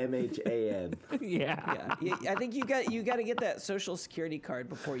spelled MHAN. Yeah. Yeah, I think you got to get that Social Security card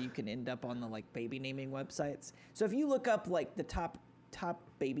before you can end up on the baby naming websites. So if you look up the top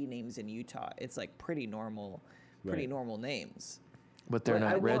baby names in Utah, it's pretty normal names. But they're But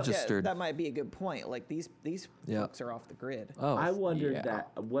not I will- yeah, registered. that might be a good point. These Yeah. folks are off the grid. Oh, I wondered yeah.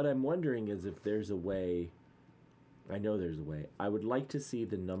 that. What I'm wondering is if there's a way. I know there's a way. I would like to see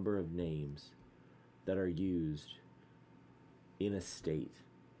the number of names that are used in a state.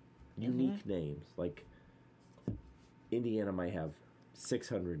 Unique names. Like Indiana might have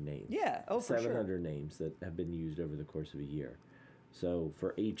 600 names. Yeah, for sure. 700 names that have been used over the course of a year. So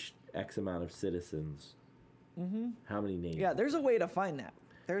for each X amount of citizens, how many names? Yeah, there's a way to find that.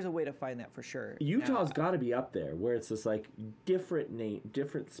 There's a way to find that for sure. Utah's Now, got to be up there where it's just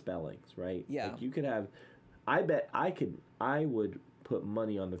different spellings, right? Yeah. Like you could have. I would put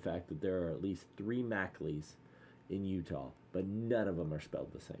money on the fact that there are at least 3 Mackleys in Utah, but none of them are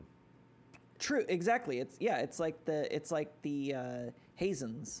spelled the same. True, exactly. It's like the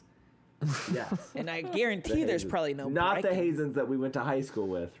Hazens. Yes. And I guarantee there's probably no Not the Briken. Hazens that we went to high school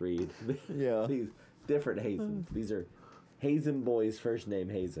with, Reed. Yeah. These different Hazens. These are Hazen boys' first name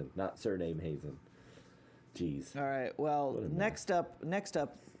Hazen, not surname Hazen. Jeez. All right. Well, What a next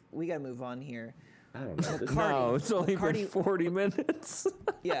up, we got to move on here. I don't know. This No, it's only been McCarty- 40 minutes.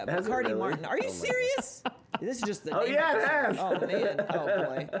 Yeah, Has it McCarty really? Martin. Are you Oh my serious? This is just the Oh, name. yeah, it has. Oh man. Oh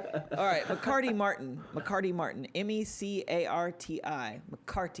boy. All right, McCarty Martin. McCarty Martin. McCarty.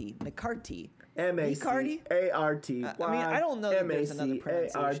 McCarty. M-A-C-A-R-T. I mean, I don't know that there's another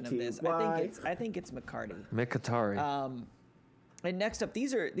pronunciation of this. I think it's McCarty. Mikatari. And next up,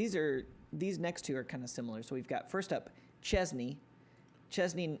 these next two are kind of similar. So we've got first up Chesney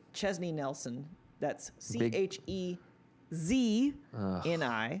Nelson. That's CHEZNI.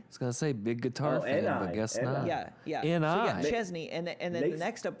 I was gonna say big guitar Oh, fan, but N.I. guess N.I. not. Yeah. N.I. So we got Chesney, and then the Makes-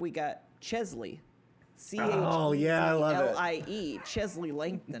 next up we got Chesley. Oh, yeah, I love it. Chesley, Chesley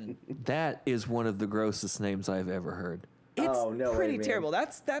Langton. That is one of the grossest names I've ever heard. It's Oh, no way, pretty man. terrible.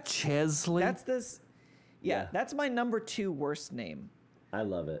 That's Chesley. that's this. Yeah, Yeah. that's my number 2 worst name. I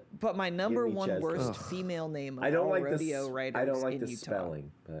love it. But my number me 1 Chesley. worst Ugh. female name of I don't all like rodeo the writers I don't like in the Utah.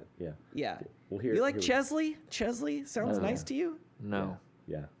 spelling, but yeah. Yeah. Well, here, You like here we- Chesley? Chesley sounds Oh, nice yeah. to you? No.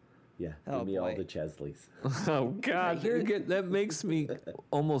 Yeah. Oh, Give me all boy. the Chesleys. Oh God, that makes me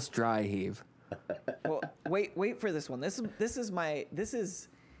almost dry heave. Well, wait for this one. This is my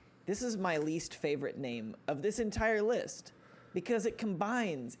least favorite name of this entire list because it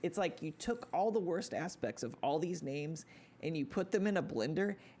combines. It's like you took all the worst aspects of all these names and you put them in a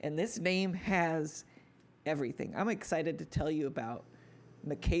blender, and this name has everything. I'm excited to tell you about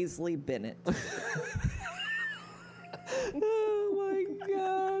McCaisley Bennett. Oh my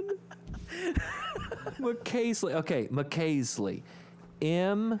God. McCaisley. Okay, McCaisley.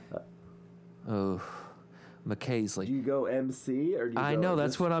 McCaisley. Do you go MC or do you I go know,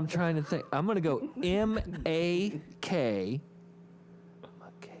 that's just- what I'm trying to think. I'm going to go M-A-K.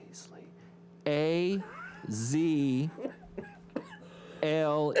 McCaisley.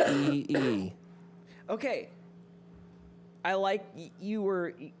 A-Z-L-E-E. Okay. I like you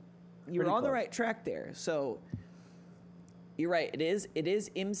were Pretty on the close. right track there. So you're right. It is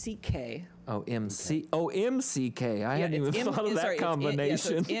MCK. Oh, M-C. Oh, M-C-K. I hadn't even thought of that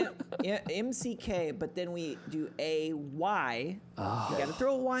combination. MCK, but then we do A-Y. Oh, You got to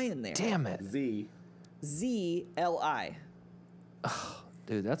throw a Y in there. damn it. Z. Z-L-I.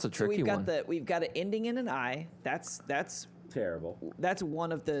 Dude, that's a So tricky one. we've got an ending in an I. That's Terrible.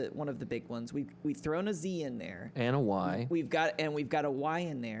 one of the big ones. We've thrown a Z in there. And a Y. We've got a Y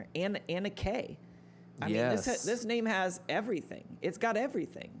in there and a K. I mean, Yes. this name has everything. It's got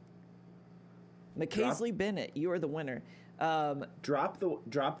everything. McCaisley Bennett, you are the winner. Drop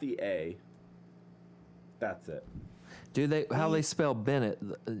the A. That's it. Do they? How they spell Bennett?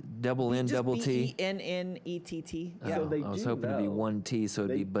 Double N, Just double T. Bennett. Yeah. So they I was do hoping to be know. one T, so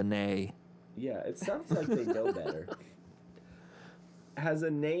it'd They- be Benet. Yeah, it sounds like they know better. Has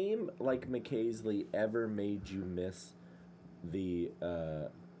a name like McCaisley ever made you miss the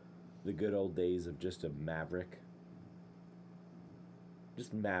good old days of just a maverick?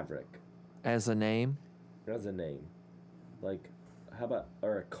 Just Maverick As a name? as a name. Like, how about,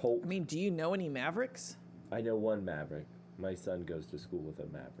 or a Colt? I mean, do you know any Mavericks? I know one Maverick. My son goes to school with a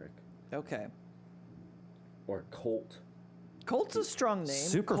Maverick. Okay. Or Colt. Colt's a strong name.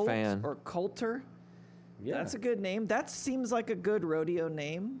 Super Colt fan. Or Coulter. Yeah. That's a good name. That seems like a good rodeo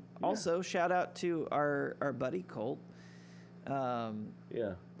name. Also, shout out to our buddy Colt.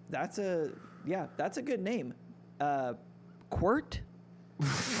 Yeah. That's a good name. Quirt.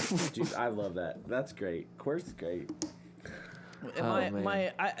 Dude, I love that. That's great. Quirt's great.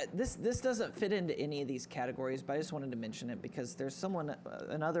 This doesn't fit into any of these categories, but I just wanted to mention it because there's someone,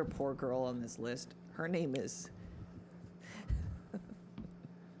 another poor girl on this list. Her name is.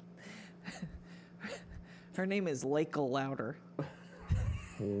 Her name is Lakel Louder.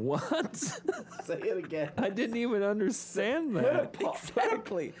 What? Say it again. I didn't even understand that.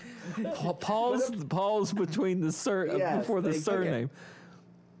 Exactly. Pause between the Yes, before the thank you. surname.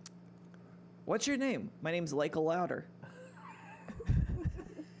 What's your name? My name's Lakel Louder.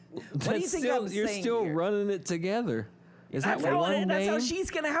 That's do you think still, I'm you're saying still here? running it together. Is that That's one that's how name? she's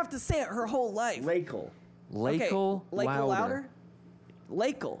gonna have to say it her whole life. Lakel. Lakel Lakel Louder.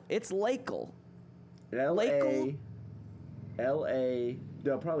 Lakel. It's Lakel. L-A. L-A.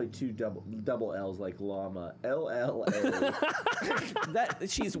 No, probably two double L's like llama. L-L-A. That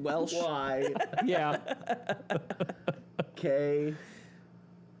she's Welsh. Y. Yeah. K.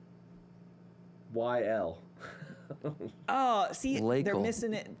 Y-L. Oh, see, they're Lakel.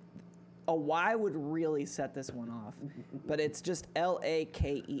 missing it. A Y would really set this one off, but it's just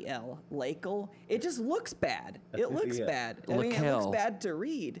L-A-K-E-L. Lakel. It just looks bad. It looks Yeah. bad. I mean, it looks Lakel. bad to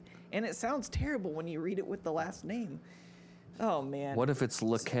read, and it sounds terrible when you read it with the last name. Oh man. What if it's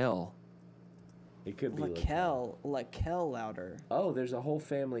Lakel? It could be Lakel Louder. Oh, there's a whole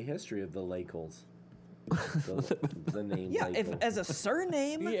family history of the Lakels. The name. Yeah, Lakel. as a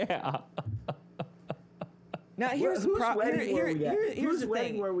surname. Yeah. Now here's Whose the problem. wedding were we at? Here's Whose the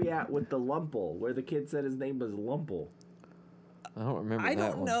wedding thing. were we at with the Lumple, where the kid said his name was Lumple? I don't remember I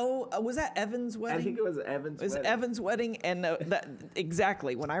that don't one. know. Was that Evan's wedding? I think it was Evan's It was wedding. Evan's wedding, and that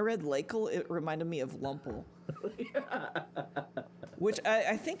exactly. When I read Lakel, it reminded me of Lumple, which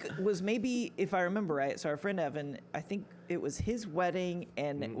I think was maybe, if I remember right. So our friend Evan, I think it was his wedding,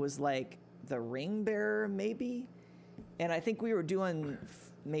 and it was like the ring bearer, maybe. And I think we were doing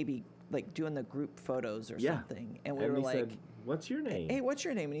maybe like doing the group photos or something, and we were like, said, "What's your name?" "Hey, what's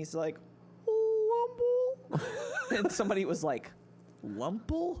your name?" And he's like, Lumple. And somebody was like,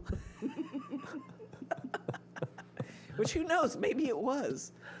 Lumple? Which, who knows? Maybe it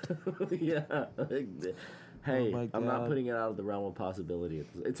was. Yeah. Hey, my I'm not God. putting it out of the realm of possibility.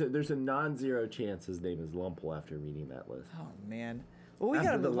 There's a non-zero chance his name is Lumple after reading that list. Oh, man. Well, we After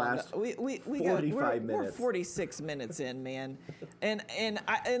gotta the move on. last We 45 we're minutes. 46 minutes in, man. And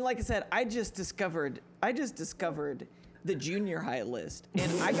like I said, I just discovered the junior high list,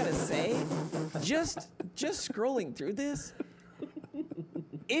 and I gotta say, just scrolling through this,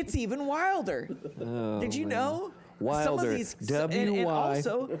 it's even wilder. Oh, Did you man. know? Wilder. Some of these, and W-Y.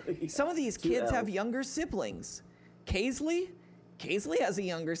 also, some of these kids have L's. younger siblings. Kaisley has a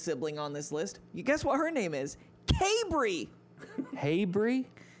younger sibling on this list. You guess what her name is? Cabry. Haybry?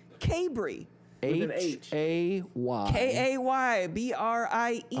 Cabry. With an H. H-A-Y.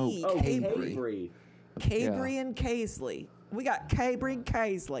 K-A-Y-B-R-I-E. Oh, Cabry. Cabry. Cabry Yeah. and Kaisley. We got Cabry and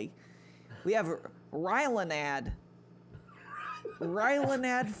Kaisley. We have Rylanad.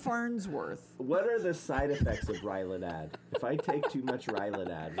 Rylanad Farnsworth. What are the side effects of Rylanad? If I take too much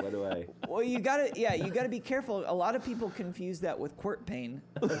Rylanad, what do I? Well, you gotta be careful. A lot of people confuse that with quirt pain.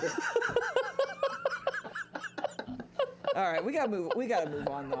 All right, we gotta move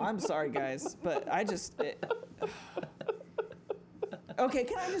on though. I'm sorry, guys, but I just. Okay,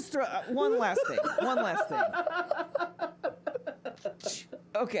 can I just throw one last thing?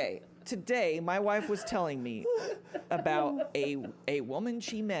 Okay, today my wife was telling me about a woman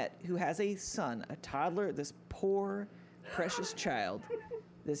she met who has a son, a toddler, this poor, precious child,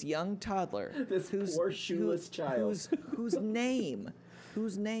 this young toddler, This poor shoeless child. whose name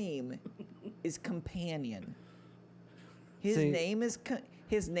is Companion. His See- name is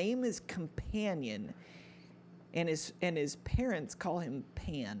Companion, and his parents call him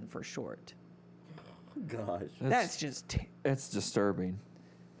Pan for short. Gosh. That's just, It's disturbing.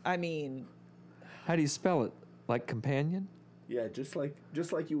 I mean, How do you spell it? Like companion? Yeah, just like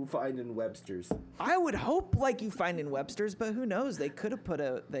you find in Webster's. I would hope like you find in Webster's, but who knows? They could have put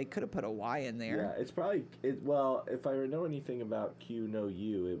a Y in Yeah, there. it's probably well. If I know anything about Q no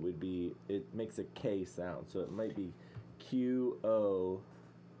U, it makes a K sound, so it might be QOP.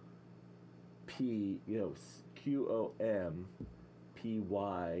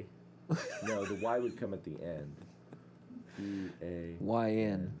 QOMPY. No, the Y would come at the end.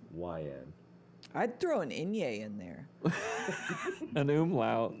 Y-N. YN. I'd throw an Inye in there. An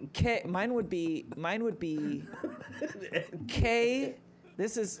umlaut. K. Mine would be K.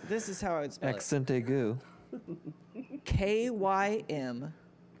 This is how I would spell it. Accent aigu. KYM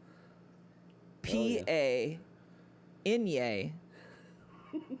PA Inye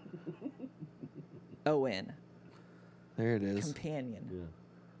ON. There it is. Companion. Yeah.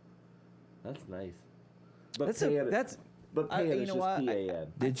 That's nice. But That's pan, you pan is know just what? PAN.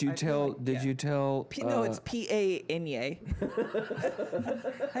 Did you I feel tell? like- Did yeah. you tell? No, it's PA Inye.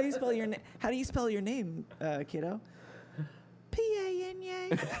 How do you spell your name? How do you spell your name, kiddo? PA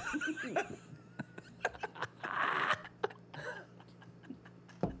Inye.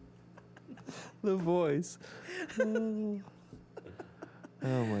 the voice.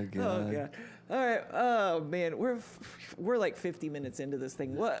 Oh my god. Oh god. All right. Oh man, we're like 50 minutes into this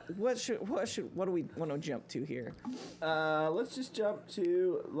thing. What do we want to jump to here? Let's just jump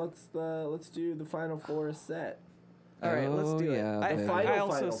to let's do the final four set. All right, let's Oh, do yeah, it. baby.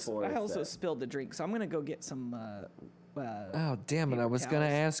 Final four I also set. spilled the drink, so I'm gonna go get some. Oh damn it! I was gonna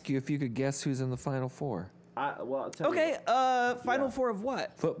towels. ask you if you could guess who's in the final four. Well, I'll tell Okay. Final Yeah. four of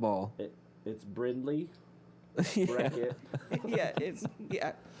what? Football. it's Brindley, Yeah. Brackett,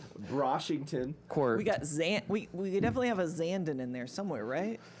 Yeah, Broshington. Court. we got we definitely have a Zandon in there somewhere,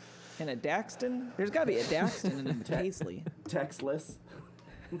 right? And a Daxton. There's got to be a Daxton and a Paisley. Textless.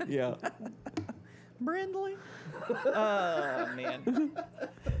 Yeah. Brindley. Oh man.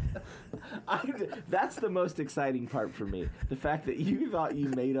 That's the most exciting part for me. The fact that you thought you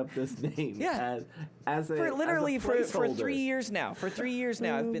made up this name as a for 3 years now. For 3 years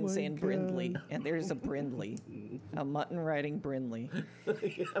now, I've been saying Brindley, and there's a Brindley, a mutton riding Brindley.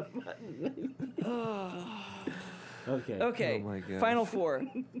 Okay. Okay. Oh my gosh. Final four.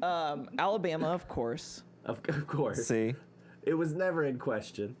 Alabama, of course. Of course. See? It was never in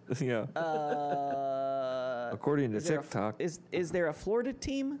question. Yeah. According to Is there a- TikTok. Is there a Florida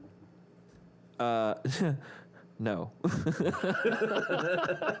team? No.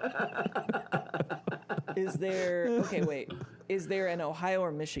 Is there? Okay, wait. Is there an Ohio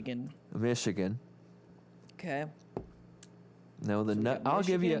or Michigan? Michigan. Okay. No, the we nut. got I'll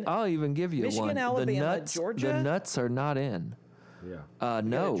give you. Michigan- I'll even give you Michigan, one. Alabama, the nuts. Georgia? The nuts are not in. Yeah.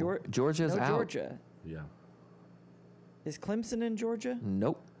 No. Georgia's no out. Georgia. Yeah. Is Clemson in Georgia?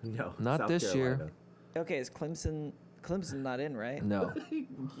 Nope. No. Not South this year. Carolina. Okay, is Clemson not in, right? No.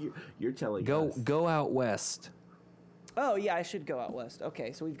 You're telling Go us. go out west. Oh yeah, I should go out west.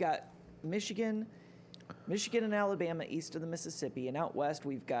 Okay, so we've got Michigan and Alabama east of the Mississippi, and out west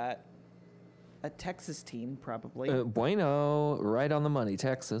we've got a Texas team probably. Bueno, right on the money,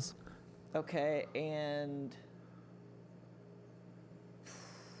 Texas. Okay, and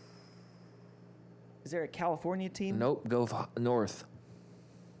is there a California team? Nope. Go north.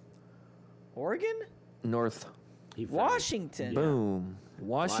 Oregon? North. He found it. Washington. Boom.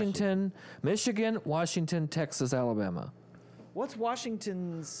 Washington, Michigan, Washington, Texas, Alabama. What's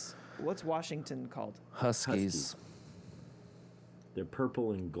Washington called? Huskies. They're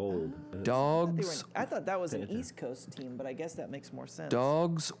purple and gold. Dogs. I thought that was an Panther. East Coast team, but I guess that makes more sense.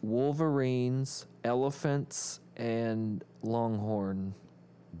 Dogs, Wolverines, elephants, and longhorn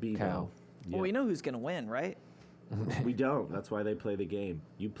Bevo. cow. Yeah. Well, we know who's going to win, right? We don't. That's why they play the game.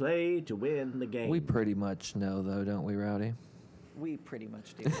 You play to win the game. We pretty much know, though, don't we, Rowdy? We pretty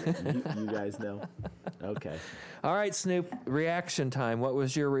much do. you guys know? Okay. All right, Snoop, reaction time. What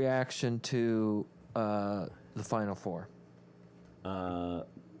was your reaction to the Final Four?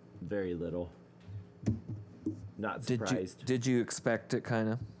 Very little. Not Did surprised. you expect it, kind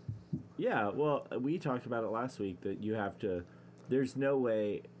of? Yeah, well, we talked about it last week that you have to. There's no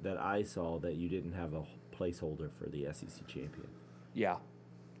way that I saw that you didn't have a placeholder for the SEC champion. Yeah.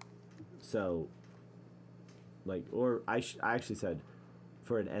 So, like, or I actually said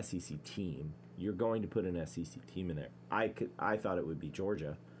for an SEC team, you're going to put an SEC team in there. I thought it would be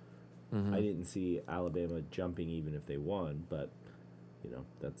Georgia. Mm-hmm. I didn't see Alabama jumping even if they won, but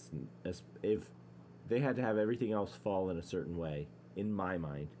that's if they had to have everything else fall in a certain way in my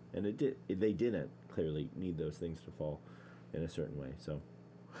mind, and they didn't clearly need those things to fall in a certain way. So.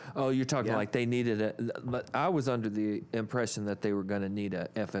 Oh, you're talking Yeah. like they needed it. But I was under the impression that they were going to need a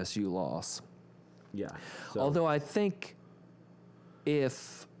FSU loss. Yeah. So, Although I think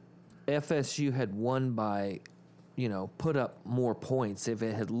if FSU had won by, put up more points, if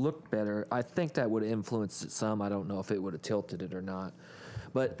it had looked better, I think that would have influenced it some. I don't know if it would have tilted it or not.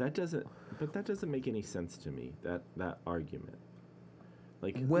 But that doesn't make any sense to me. That argument.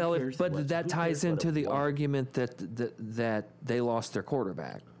 Like, who well, cares but what- that who ties cares what into it the was? argument that they lost their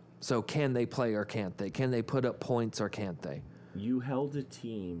quarterback. So can they play or can't they? Can they put up points or can't they? You held a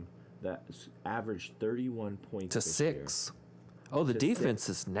team that averaged 31 points To this year. 6. Oh, the To defense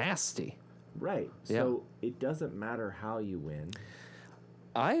is nasty. Right. Yeah. So it doesn't matter how you win.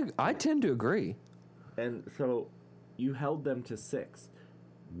 I tend to agree. And so you held them to 6.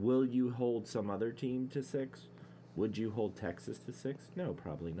 Will you hold some other team to 6? Would you hold Texas to 6? No,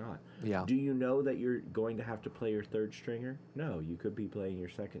 probably not. Yeah. Do you know that you're going to have to play your third stringer? No, you could be playing your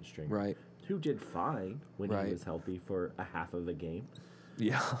second stringer. Right. Who did fine when Right. he was healthy for a half of the game.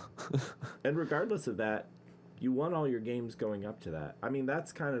 Yeah. And regardless of that, you won all your games going up to that. I mean,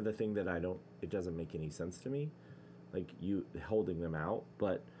 that's kind of the thing that it doesn't make any sense to me. Like, you holding them out.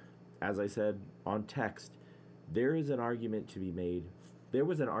 But as I said on text, there is an argument to be made. There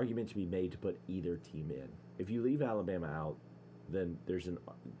was an argument to be made to put either team in. If you leave Alabama out, then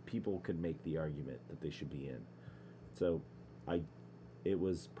people could make the argument that they should be in. So it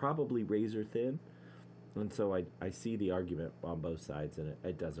was probably razor thin. And so I see the argument on both sides, and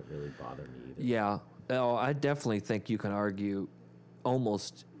it doesn't really bother me either. Yeah. Oh, I definitely think you can argue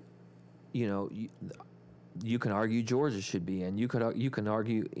almost, you can argue Georgia should be in. You can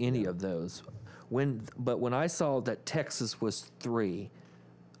argue any of those. But when I saw that Texas was 3,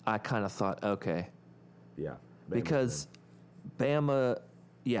 I kind of thought, okay. Yeah. Because Bama,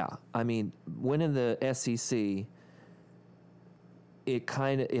 yeah, I mean, winning the SEC, it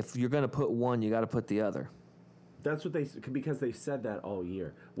kind of, if you're going to put one, you got to put the other. That's what because they've said that all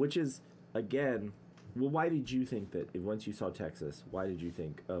year, which is, again, well, why did you think that, once you saw Texas, why did you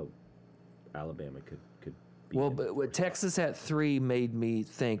think, oh, Alabama could beat Well, them but before with Texas at 3 made me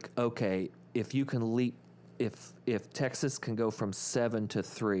think, okay, if you can leap, if Texas can go from 7 to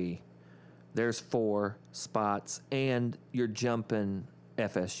 3, there's 4 spots, and you're jumping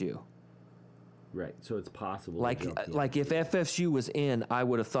FSU. Right, so it's possible. to Like jump the like if other teams. FSU was in, I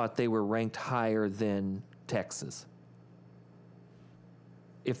would have thought they were ranked higher than Texas.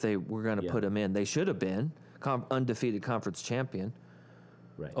 If they were going to Yeah. put them in, they should have been undefeated conference champion.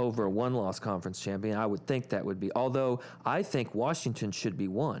 Right. Over a one-loss conference champion. I would think that would be. Although I think Washington should be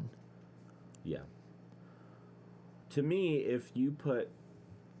 1. Yeah. To me, if you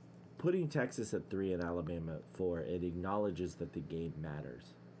putting Texas at 3 and Alabama at 4, it acknowledges that the game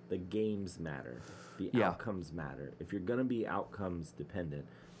matters. The games matter. The Yeah. outcomes matter. If you're going to be outcomes dependent,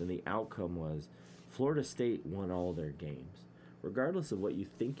 then the outcome was Florida State won all their games. Regardless of what you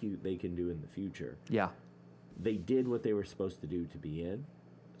think they can do in the future, Yeah. they did what they were supposed to do to be in.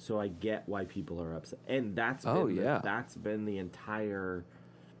 So I get why people are upset, and that's been the entire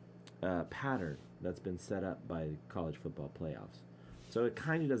pattern that's been set up by college football playoffs. So it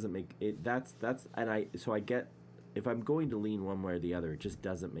kind of doesn't make it. I get if I'm going to lean one way or the other, it just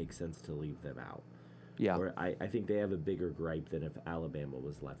doesn't make sense to leave them out. Yeah. Or I think they have a bigger gripe than if Alabama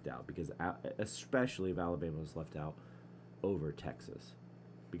was left out, because especially if Alabama was left out over Texas,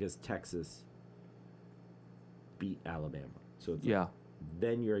 because Texas beat Alabama. So it's Yeah.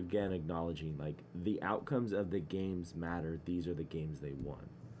 then you're again acknowledging like the outcomes of the games matter. These are the games they won.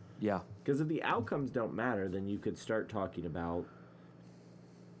 Yeah. Because if the outcomes don't matter, then you could start talking about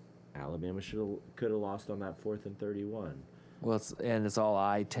Alabama could have lost on that 4th and 31. Well, it's all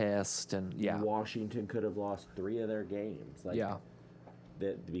eye test and yeah. Washington could have lost 3 of their games. Like, Yeah.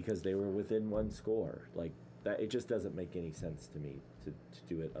 That because they were within 1 score. Like that, it just doesn't make any sense to me to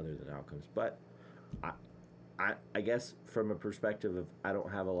do it other than outcomes. But I guess from a perspective of I don't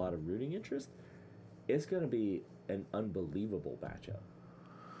have a lot of rooting interest, it's going to be an unbelievable matchup.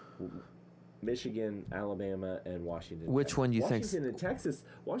 Michigan, Alabama, and Washington. Which one do you think? Washington and Texas.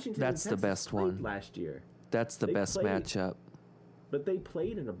 Washington. That's and the Texas best played one. last year. That's the They best played- matchup. But they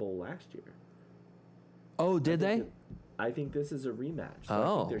played in a bowl last year. Oh, did they? I think this is a rematch. Oh,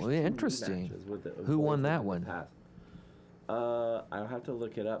 I think there's well, 2 interesting. rematches with Who both won of that them in one? the past. I'll have to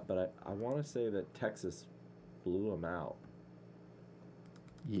look it up, but I want to say that Texas blew them out.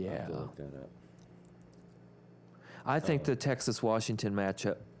 I'll have Yeah. to look that up. I think the Texas-Washington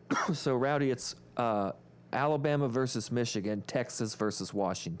matchup. So, Rowdy, it's Alabama versus Michigan, Texas versus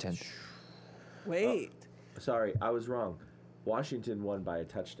Washington. Wait. Sorry, I was wrong. Washington won by a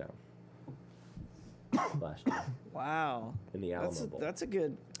touchdown last year Wow. in the Alamo Bowl. That's a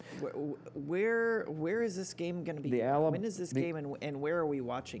good. Where is this game going to be? When is this game and where are we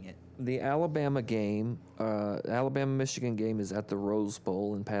watching it? The Alabama game, Alabama-Michigan game is at the Rose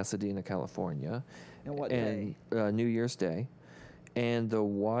Bowl in Pasadena, California. And what and, day? New Year's Day. And the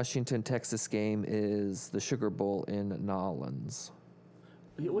Washington-Texas game is the Sugar Bowl in Nolens.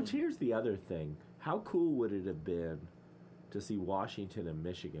 Which here's the other thing. How cool would it have been to see Washington and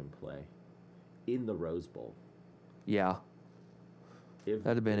Michigan play in the Rose Bowl? Yeah. That'd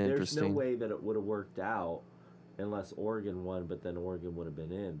have been there's interesting. no way that it would have worked out unless Oregon won, but then Oregon would have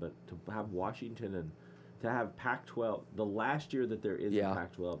been in. But to have Washington and to have Pac-12, the last year that there is a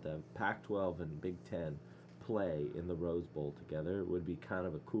Pac-12, to have Pac-12 and Big Ten play in the Rose Bowl together would be kind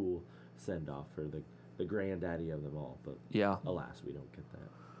of a cool send-off for the granddaddy of them all. But Yeah. alas, we don't get that.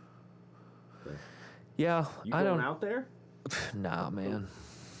 So, Yeah. you I going don't. out there? Nah, man.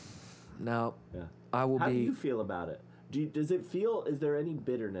 No. Yeah. I will How be. do you feel about it? Does it feel? Is there any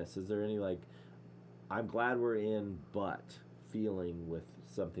bitterness? Is there any like, I'm glad we're in, but feeling with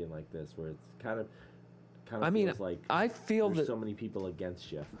something like this where it's kind of I mean, feels like I feel there's that. so many people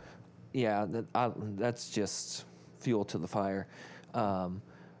against you. Yeah, that's just fuel to the fire.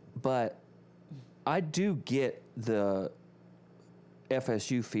 But I do get the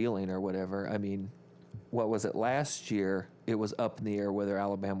FSU feeling or whatever. I mean, what was it last year? It was up in the air whether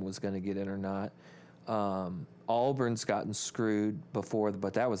Alabama was going to get in or not. Auburn's gotten screwed before,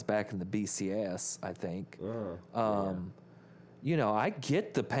 but that was back in the BCS, I think. You know, I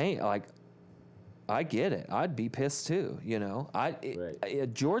get the pain. Like, I get it. I'd be pissed too. You know,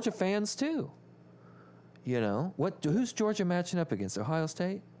 Georgia fans too. You know, who's Georgia matching up against? Ohio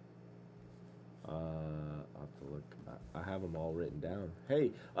State? I'll have to look. I have them all written down.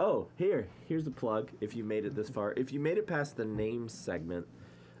 Hey, here's the plug. If you made it this far, if you made it past the names segment,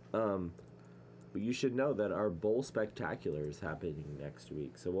 you should know that our bowl spectacular is happening next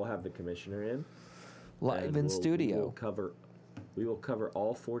week. So we'll have the commissioner in Live in studio. We will cover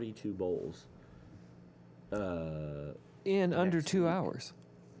all 42 bowls. In under next 2 week. hours.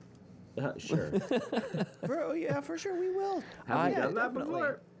 Sure. For sure we will. Have we Yeah, done that definitely.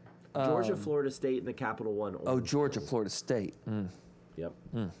 before? Georgia, Florida State, and the Capital One. Oh, Georgia, Florida State. Yep.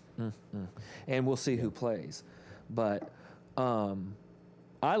 And we'll see who plays. But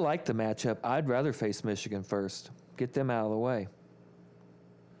I like the matchup. I'd rather face Michigan first. Get them out of the way.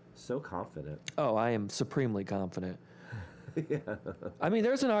 So confident. Oh, I am supremely confident. Yeah. I mean,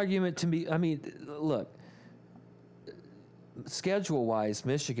 there's an argument to be. I mean, look, schedule-wise,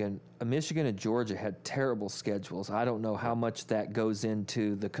 Michigan and Georgia had terrible schedules. I don't know how much that goes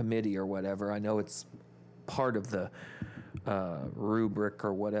into the committee or whatever. I know it's part of the rubric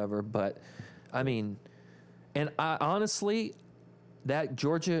or whatever, but I mean, and I honestly, that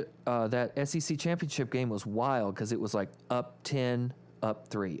Georgia, that SEC championship game was wild because it was like up 10, up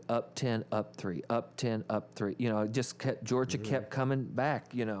 3, up 10, up 3, up 10, up 3. You know, it just kept, Georgia kept coming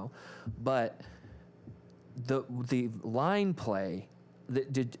back, you know. But the line play,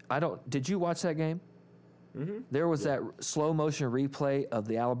 did you watch that game? Mm-hmm. There was that slow motion replay of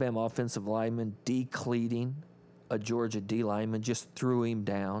the Alabama offensive lineman decleating a Georgia D lineman, just threw him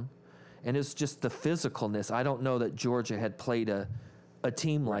down. And it's just the physicalness. I don't know that Georgia had played a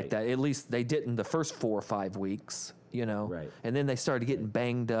team like that. At least they didn't the first 4 or 5 weeks, you know. Right. And then they started getting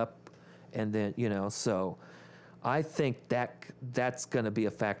banged up, and then, you know, so I think that's going to be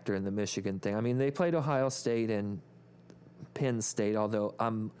a factor in the Michigan thing. I mean, they played Ohio State and Penn State, although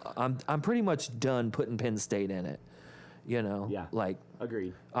I'm pretty much done putting Penn State in it, you know. Yeah. Like,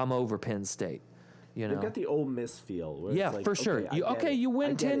 Agreed. I'm over Penn State. You know? They've got the Ole Miss feel. Where Yeah, it's like, for sure. You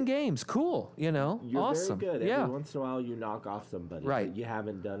win 10 games. Cool. You know, You're awesome. very good. Yeah. Every once in a while, you knock off somebody. Right. But you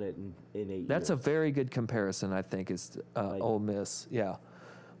haven't done it in 8 years. That's a very good comparison, I think, is Ole Miss. Yeah.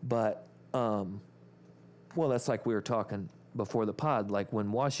 But, well, that's like we were talking before the pod. Like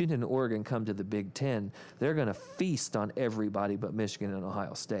when Washington and Oregon come to the Big Ten, they're going to feast on everybody but Michigan and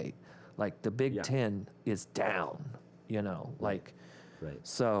Ohio State. Like the Big Ten is down, you know, like,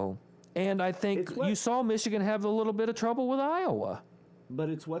 so. And I think you saw Michigan have a little bit of trouble with Iowa. But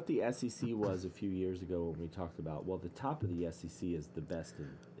it's what the SEC was a few years ago when we talked about, well, the top of the SEC is the best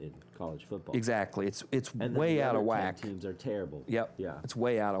in college football. Exactly. It's and way out of the whack. teams are terrible. Yep. Yeah. It's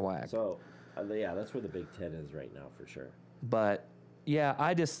way out of whack. So, yeah, that's where the Big Ten is right now for sure. But, yeah,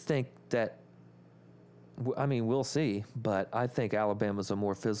 I just think that, I mean, we'll see, but I think Alabama's a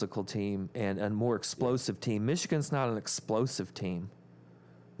more physical team and a more explosive team. Michigan's not an explosive team.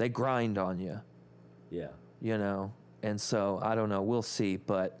 They grind on you. Yeah. You know, and so I don't know. We'll see,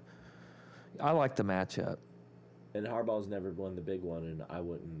 but I like the matchup. And Harbaugh's never won the big one, and I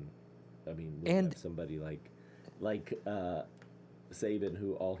wouldn't. I mean, have somebody like Saban,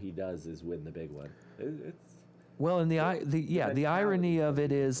 who all he does is win the big one. It's well, and the irony of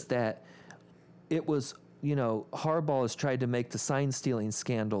it is that it was, you know, Harbaugh has tried to make the sign stealing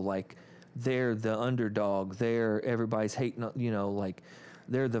scandal like they're the underdog, everybody's hating, you know, like.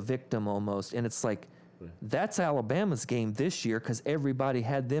 They're the victim almost. And it's like, that's Alabama's game this year because everybody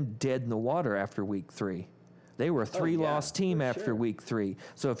had them dead in the water after week 3. They were a 3-loss team after week 3.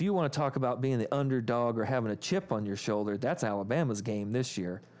 So if you want to talk about being the underdog or having a chip on your shoulder, that's Alabama's game this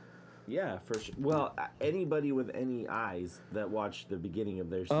year. Yeah, for sure. Well, anybody with any eyes that watched the beginning of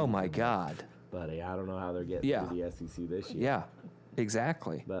their season. Oh, my God. Buddy, I don't know how they're getting through the SEC this year. Yeah,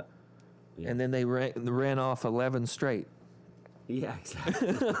 exactly. But, and then they ran off 11 straight. Yeah, exactly.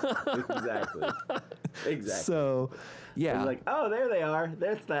 Exactly. So, yeah. It's like, oh, there they are.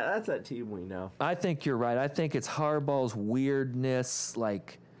 That's that team we know. I think you're right. I think it's Harbaugh's weirdness,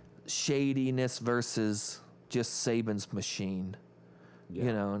 like shadiness versus just Saban's machine. Yeah.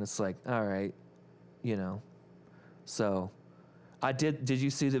 You know, and it's like, all right, you know. So, did you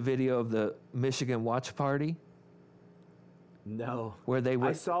see the video of the Michigan watch party? No. Where they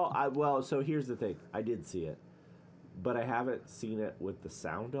were so here's the thing. I did see it. But I haven't seen it with the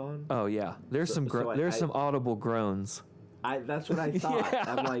sound on. Oh yeah, there's some audible groans. That's what I thought. Yeah.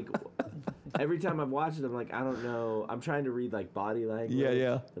 I'm like, every time I've watched it, I'm like, I don't know. I'm trying to read like body language.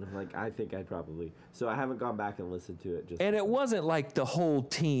 Yeah. And I'm like, I think I'd probably. So I haven't gone back and listened to it. And it wasn't like the whole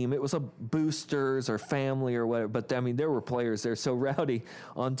team. It was a boosters or family or whatever. But I mean, there were players there. So Rowdy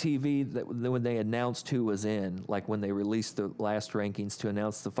on TV that when they announced who was in, like when they released the last rankings to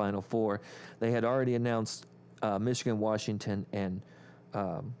announce the Final Four, they had already announced. Michigan, Washington, and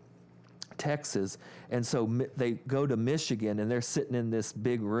Texas. And so they go to Michigan, and they're sitting in this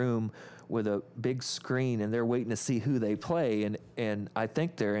big room with a big screen, and they're waiting to see who they play. And I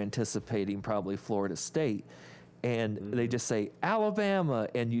think they're anticipating probably Florida State. And they just say, Alabama,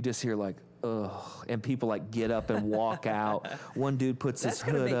 and you just hear like, ugh, and people like get up and walk out. One dude puts his hood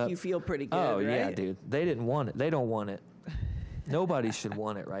up. That's going to make you feel pretty good, Oh, right? yeah, dude. They didn't want it. They don't want it. Nobody should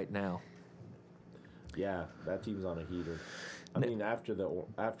want it right now. Yeah, that team's on a heater. I mean, after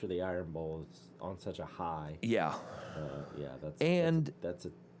the Iron Bowl, it's on such a high. Yeah. Yeah, that's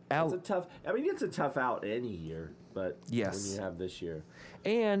a tough. I mean, it's a tough out any year, but Yes. when you have this year,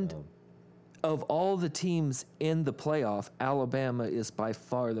 And of all the teams in the playoff, Alabama is by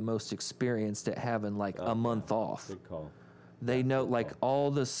far the most experienced at having like a month off. good call. They know like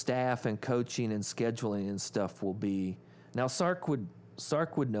all the staff and coaching and scheduling and stuff will be. Now Sark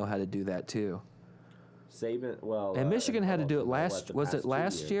would know how to do that too. Saban, well, And Michigan had to do it the last. Was past it 2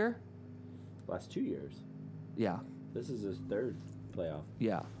 last years. year? Last 2 years. Yeah. This is his third playoff.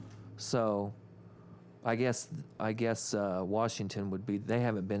 Yeah. So, I guess Washington would be. They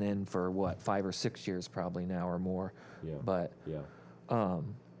haven't been in for what 5 or 6 years probably now or more. Yeah. But Yeah.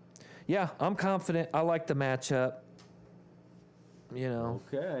 yeah, I'm confident. I like the matchup. You know.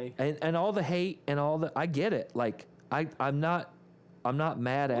 Okay. And all the hate and all the I get it. Like I'm not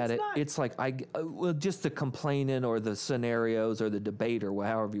mad at It's it. not. It's like well, just the complaining or the scenarios or the debate or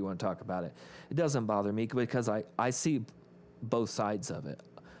however you want to talk about it. It doesn't bother me because I see both sides of it.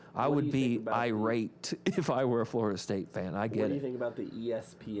 I What do would you be think about irate if I were a Florida State fan. I What get do you it. think about the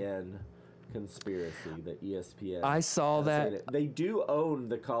ESPN conspiracy? The ESPN. I saw saying that. it. They do own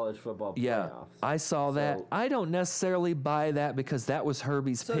the college football Yeah, playoffs. I saw that. So- I don't necessarily buy that because that was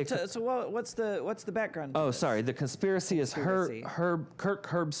Herbie's So, pick. what's the background? to Oh, this? sorry. The conspiracy is Conspiracy. Kirk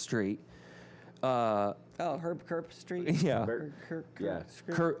Herbstreit. Oh, Herb Kirk Street. Yeah. Kirk Yeah.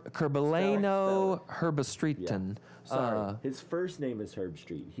 Street. Kerbeleno Herbstreeton. Sorry, his first name is Herb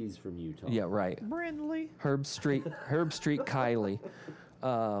Street. He's from Utah. Yeah, right. Brindley. Herb Street Kiley.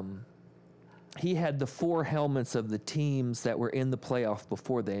 He had the 4 helmets of the teams that were in the playoff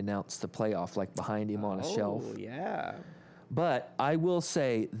before they announced the playoff, like behind him on a shelf. Oh yeah. But I will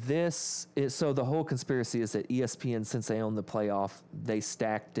say this is so the whole conspiracy is that ESPN, since they own the playoff, they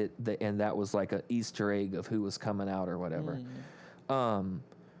stacked it, and that was like an Easter egg of who was coming out or whatever.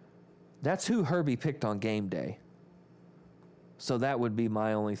 That's who Herbie picked on game day. So that would be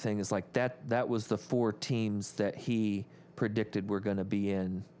my only thing is like that was the 4 teams that he predicted were going to be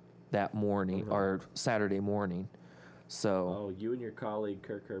in that morning or Saturday morning. So Oh, you and your colleague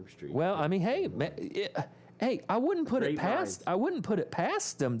Kirk Herbstreit. well, I mean, hey, hey, I wouldn't put Great it past. minds. I wouldn't put it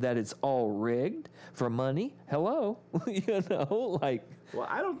past them that it's all rigged for money. Hello, you know, like Well,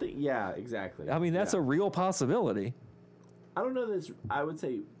 I don't think. Yeah, exactly. I mean, that's Yeah. a real possibility. I don't know this. I would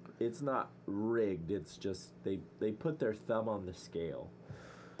say it's not rigged. It's just they put their thumb on the scale.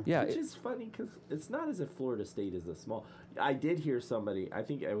 Yeah, Which is funny because it's not as if Florida State is a small. I did hear somebody. I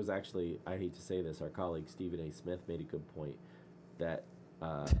think it was actually. I hate to say this. Our colleague Stephen A. Smith made a good point that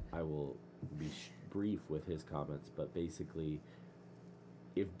I will be brief with his comments, but basically,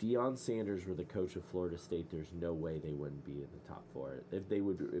 if Deion Sanders were the coach of Florida State, there's no way they wouldn't be in the top 4. If they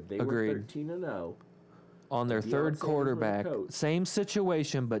were Agreed. 13-0. on their Deion third Sanders was the quarterback, coach. same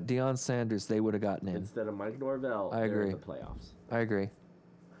situation, but Deion Sanders, they would have gotten in. Instead of Mike Norvell, I they're in agree. the playoffs. I agree.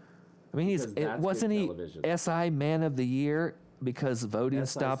 I mean, Because that's good wasn't he television. SI Man of the Year because voting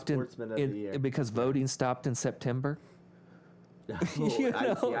SI stopped Sportsman of the Year. because voting stopped in September. Oh, You I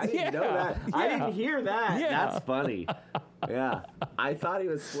know, didn't know that. I yeah. didn't hear that. Yeah. That's funny. Yeah. I thought he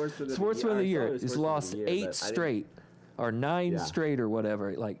was Sportsman of the Year. Sportsman of the Year. He's lost 8 straight or 9 Yeah. straight or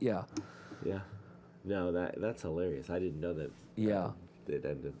whatever. Like, yeah. Yeah. No, that's hilarious. I didn't know that. Yeah. It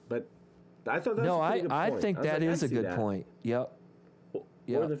ended. But I thought that No, was a pretty good I point. think was that like, I is a see good that. point. Yep.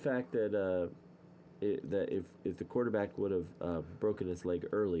 Yeah. Or the fact that that if the quarterback would have broken his leg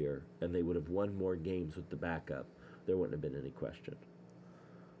earlier and they would have won more games with the backup, there wouldn't have been any question.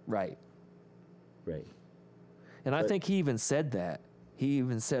 Right. Right. And I But- think he even said that. He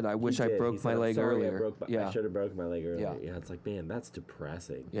even said, I wish He I did. He broke said, my "I'm leg sorry, earlier. I Yeah. should have broken my leg earlier. Yeah. Yeah, it's like, man, that's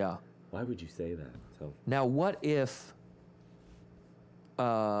depressing. Yeah. Why would you say that? So Now, what if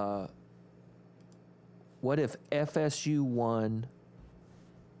FSU won,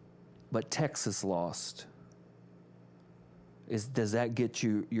 but Texas lost? Does that get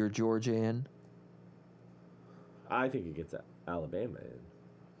you your Georgia in? I think it gets Alabama in.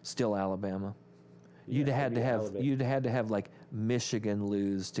 Still Alabama. Yeah, You'd had maybe to have Alabama. you'd had to have like Michigan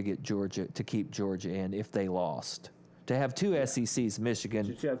lose to get Georgia to keep Georgia in if they lost. To have 2 SECs, Michigan.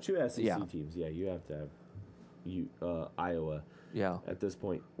 You have 2 SEC Yeah. teams. Yeah, you have to have Iowa Yeah. at this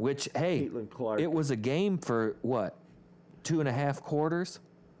point. Which, hey, Caitlin Clark. it was a game for what, 2.5 quarters?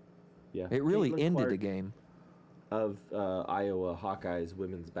 Yeah, It really Caitlin ended Clark a game. Of Iowa Hawkeyes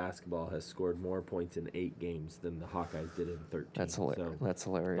women's basketball has scored more points in 8 games than the Hawkeyes did in 13. That's hilarious. So That's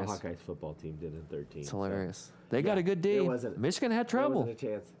hilarious. the Hawkeyes football team did in 13. It's so hilarious. They got yeah, a good there D. wasn't- Michigan had there trouble. wasn't a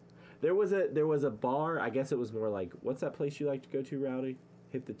chance. There was a bar. I guess it was more like, what's that place you like to go to, Rowdy?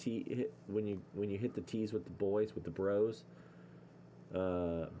 When you hit the tees with the boys, with the bros.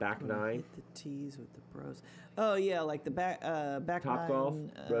 Back nine. Hit the tees with the bros. Oh yeah, like the back Top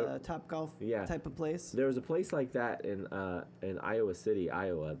nine, Golf, Top Golf Yeah. type of place. There was a place like that in Iowa City,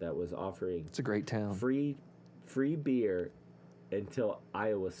 Iowa, that was offering It's a great town. free beer until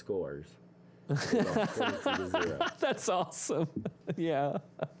Iowa scores. It was 22-0. That's awesome. Yeah.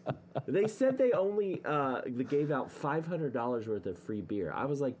 They said they only they gave out $500 worth of free beer. I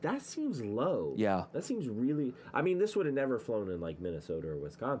was like, that seems low. Yeah. That seems really. I mean, this would have never flown in like Minnesota or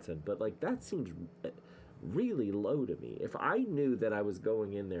Wisconsin, but like that seems really low to me. If I knew that I was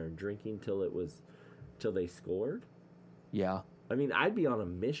going in there and drinking till they scored, Yeah. I mean, I'd be on a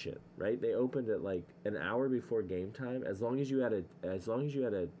mission, right? They opened at like an hour before game time. As long as you had a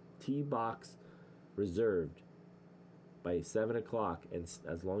tee box reserved by 7 o'clock, and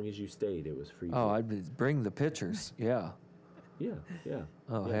as long as you stayed, it was free. Oh, beer. I'd bring the pictures. Yeah. Yeah.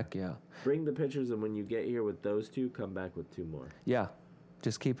 Oh, Yeah. heck yeah. Bring the pictures, and when you get here with those two, come back with 2 more. Yeah.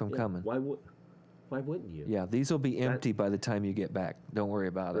 Just keep them Yeah. coming. Why wouldn't you? Yeah, these will be empty by the time you get back. Don't worry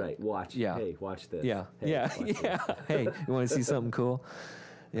about it. Right. Watch. Yeah. Hey, watch this. Yeah. Hey, Yeah. watch Yeah. Hey, you want to see something cool?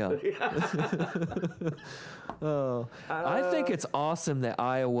 Yeah. Oh, I think it's awesome that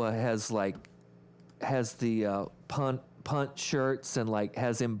Iowa has the punt shirts and like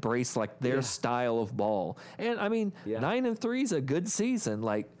has embraced like their style of ball. And I mean, 9-3 is a good season.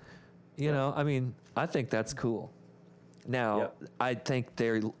 Like, you know, I mean, I think that's cool. Now, I think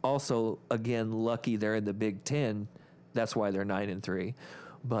they're also again lucky they're in the Big Ten. That's why they're 9-3.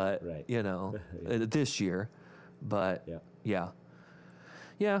 But you know, this year. But yeah,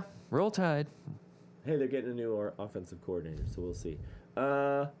 roll Tide. Hey, they're getting a new offensive coordinator, so we'll see.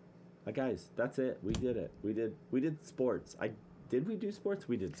 Guys, that's it. We did it. We did sports. Did we do sports?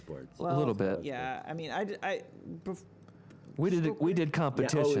 We did sports. A little bit. Yeah, I mean, We did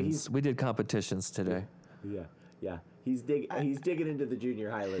competitions. We did competitions today. Yeah. He's digging into the junior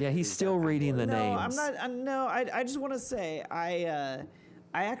highlights. Yeah, he's still reading the names. I'm not. No, I just want to say I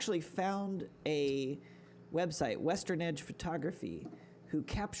actually found a website, Western Edge Photography, who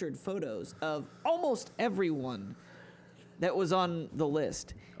captured photos of almost everyone that was on the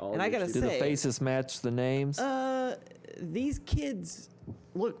list. And I gotta say, do the faces match the names? These kids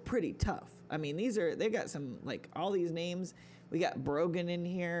look pretty tough. I mean, they got some, like, all these names. We got Brogan in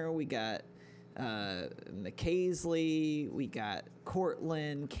here. We got McCasley. We got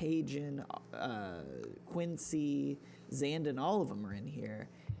Cortland, Cajun, Quincy, Zandon. All of them are in here.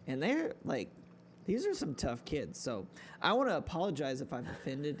 And they're, like, these are some tough kids. So I want to apologize if I've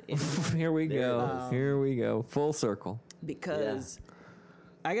offended anyone. Here we go. Here we go. Full circle. Because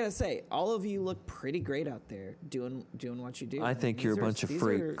I gotta say, all of you look pretty great out there doing what you do. I think you're a bunch of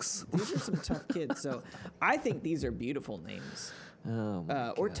freaks. These are some tough kids. So I think these are beautiful names.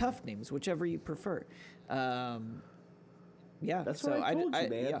 Or tough names, whichever you prefer. Yeah. That's so what I told you,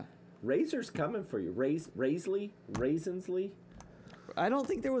 man. Yeah. Razor's coming for you. Raisinsley. I don't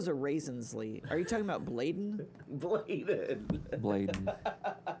think there was a Raisinsley. Are you talking about Bladen? Bladen.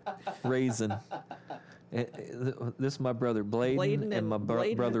 Raisin. This is my brother Bladen and my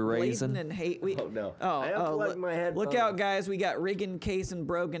brother Raisin. And Oh no! I unplugged my headphones. Look out, guys! We got Riggin, Case, and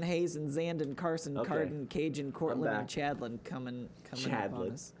Brogan, Hayes, and Zandon, Carson, Carden, Cajun, Cortland, and Chadlin coming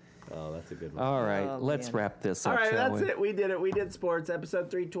upon us. Oh, that's a good one. All right, let's man. wrap this up. All right, shall that's we? it. We did it. We did sports,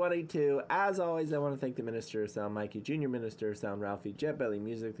 episode 322. As always, I want to thank the Minister of Sound, Mikey, Junior Minister of Sound, Ralphie, Jet Belly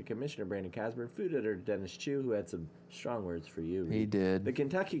Music, the Commissioner, Brandon Casburn, Food Editor, Dennis Chu, who had some strong words for you. He did. The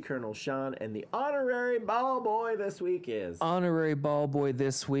Kentucky Colonel, Sean, and the honorary ball boy this week is... Honorary ball boy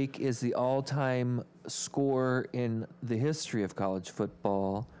this week is the all-time scorer in the history of college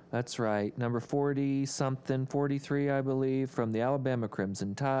football. That's right. Number 40-something, 43, I believe, from the Alabama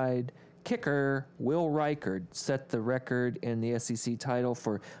Crimson Tide. Kicker Will Reichard set the record in the SEC title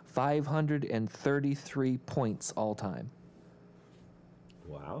for 533 points all time.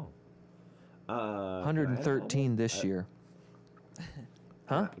 Wow. 113 this year.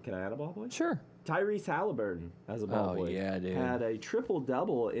 Huh? Can I add a ball boy? Sure. Tyrese Halliburton as a ball boy. Yeah, dude. Had a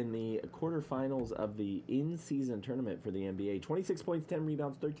triple-double in the quarterfinals of the in-season tournament for the NBA. 26 points, 10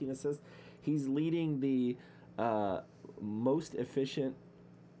 rebounds, 13 assists. He's leading the most efficient,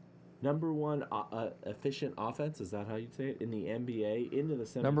 number one efficient offense. Is that how you'd say it? In the NBA, into the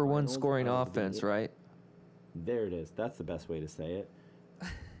semifinals. Number one scoring offense, right? There it is. That's the best way to say it.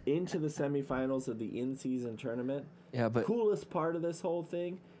 Into the semifinals of the in-season tournament. Yeah, but Coolest part of this whole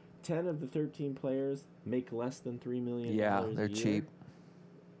thing, 10 of the 13 players make less than $3 million. yeah, a they're year. cheap.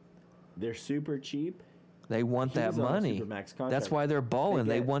 They're super cheap. They want He that was on a money. Supermax contract. That's why they're balling.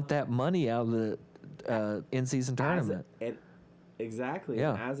 They get- want that money out of the in-season tournament. Exactly.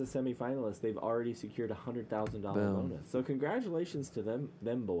 Yeah. And as a semifinalist, they've already secured $100,000 Boom. bonus. So congratulations to them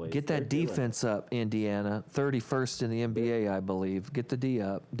boys. Get They're that doing it. defense up, Indiana. 31st in the NBA, I believe. Get the D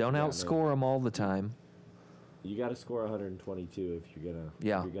up. Don't Yeah, outscore them all the time. You got to score 122 if you're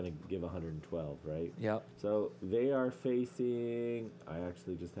Yeah. gonna give 112, right? Yep. So they are facing. I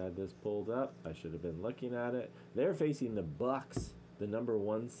actually just had this pulled up. I should have been looking at it. They're facing the Bucks, the number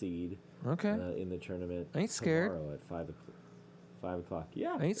 1 seed Okay. in the tournament. Ain't scared. Tomorrow at 5 o'clock.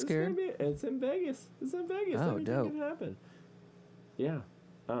 Yeah, Ain't it's scared. It's in Vegas. It's in Vegas. Oh, Anything dope. can happen. Yeah.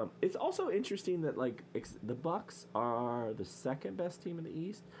 It's also interesting that like the Bucks are the second best team in the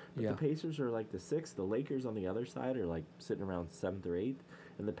East, but Yeah. the Pacers are like the 6th. The Lakers on the other side are like sitting around 7th or 8th,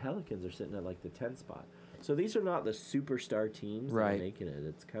 and the Pelicans are sitting at like the 10th spot. So these are not the superstar teams that Right. are making it.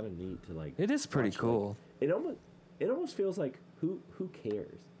 It's kind of neat to like. It is pretty watch, cool. Like, it almost feels like who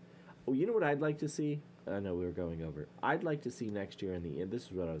cares? Oh, you know what I'd like to see? I know we were going over. I'd like to see next year in the end. This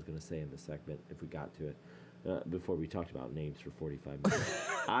is what I was going to say in the segment if we got to it. Before we talked about names for 45 minutes.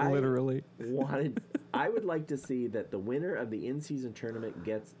 Literally. I would like to see that the winner of the in-season tournament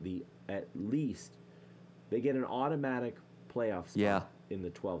gets at least, they get an automatic playoff spot Yeah. in the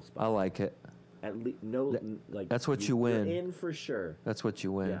 12 I spot. like it. At least, like That's what you you're win. in for sure. That's what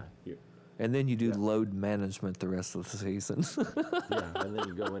you win. Yeah, you're, And then you do Yeah. load management the rest of the season. yeah, and then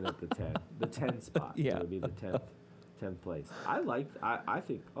you go in at the 10 spot. Yeah. It would be the 10th place. I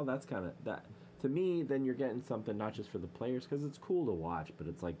think, that's kind of, that, to me, then you're getting something not just for the players, because it's cool to watch, but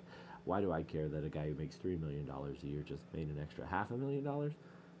it's like, why do I care that a guy who makes $3 million a year just made an extra $500,000?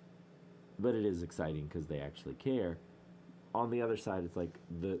 But it is exciting because they actually care. On the other side, it's like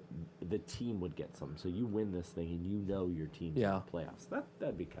the team would get something. So you win this thing and you know your team's Yeah. in the playoffs.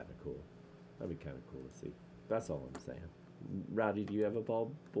 That'd be kind of cool. That'd be kind of cool to see. That's all I'm saying. Rowdy, do you have a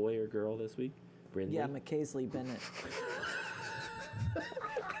ball boy or girl this week? Brindley? Yeah, McKaysley Bennett.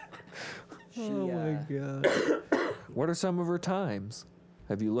 She, God. What are some of her times?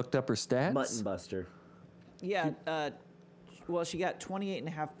 Have you looked up her stats? Mutton Buster. Yeah, well, she got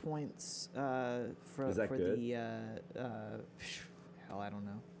 28.5 points for Is that for good? the hell, I don't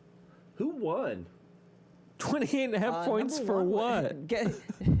know. Who won? 28.5 points number for one- what? Get,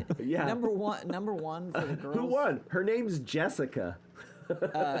 Yeah. number one for the girls. Who won? Her name's Jessica.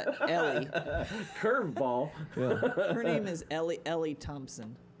 Ellie. Curveball. Her name is Ellie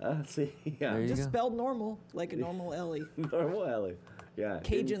Thompson. See, yeah. There you Just go. spelled normal, like a normal Ellie. Normal Ellie. Yeah.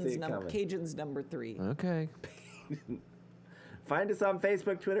 didn't see it coming. Cajuns number 3. Okay. Find us on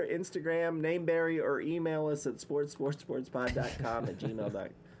Facebook, Twitter, Instagram, Nameberry, or email us at sportsportsportspod.com at gmail.com.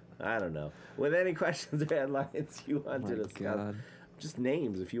 I don't know. With any questions or headlines you want to My discuss. God. Just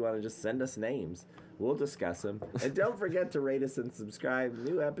names. If you want to just send us names, we'll discuss them. And don't forget to rate us and subscribe.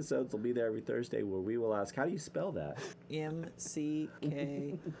 New episodes will be there every Thursday where we will ask, how do you spell that?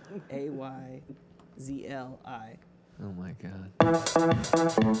 MCKAYZLI. Oh my God.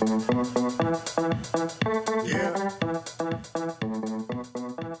 Yeah.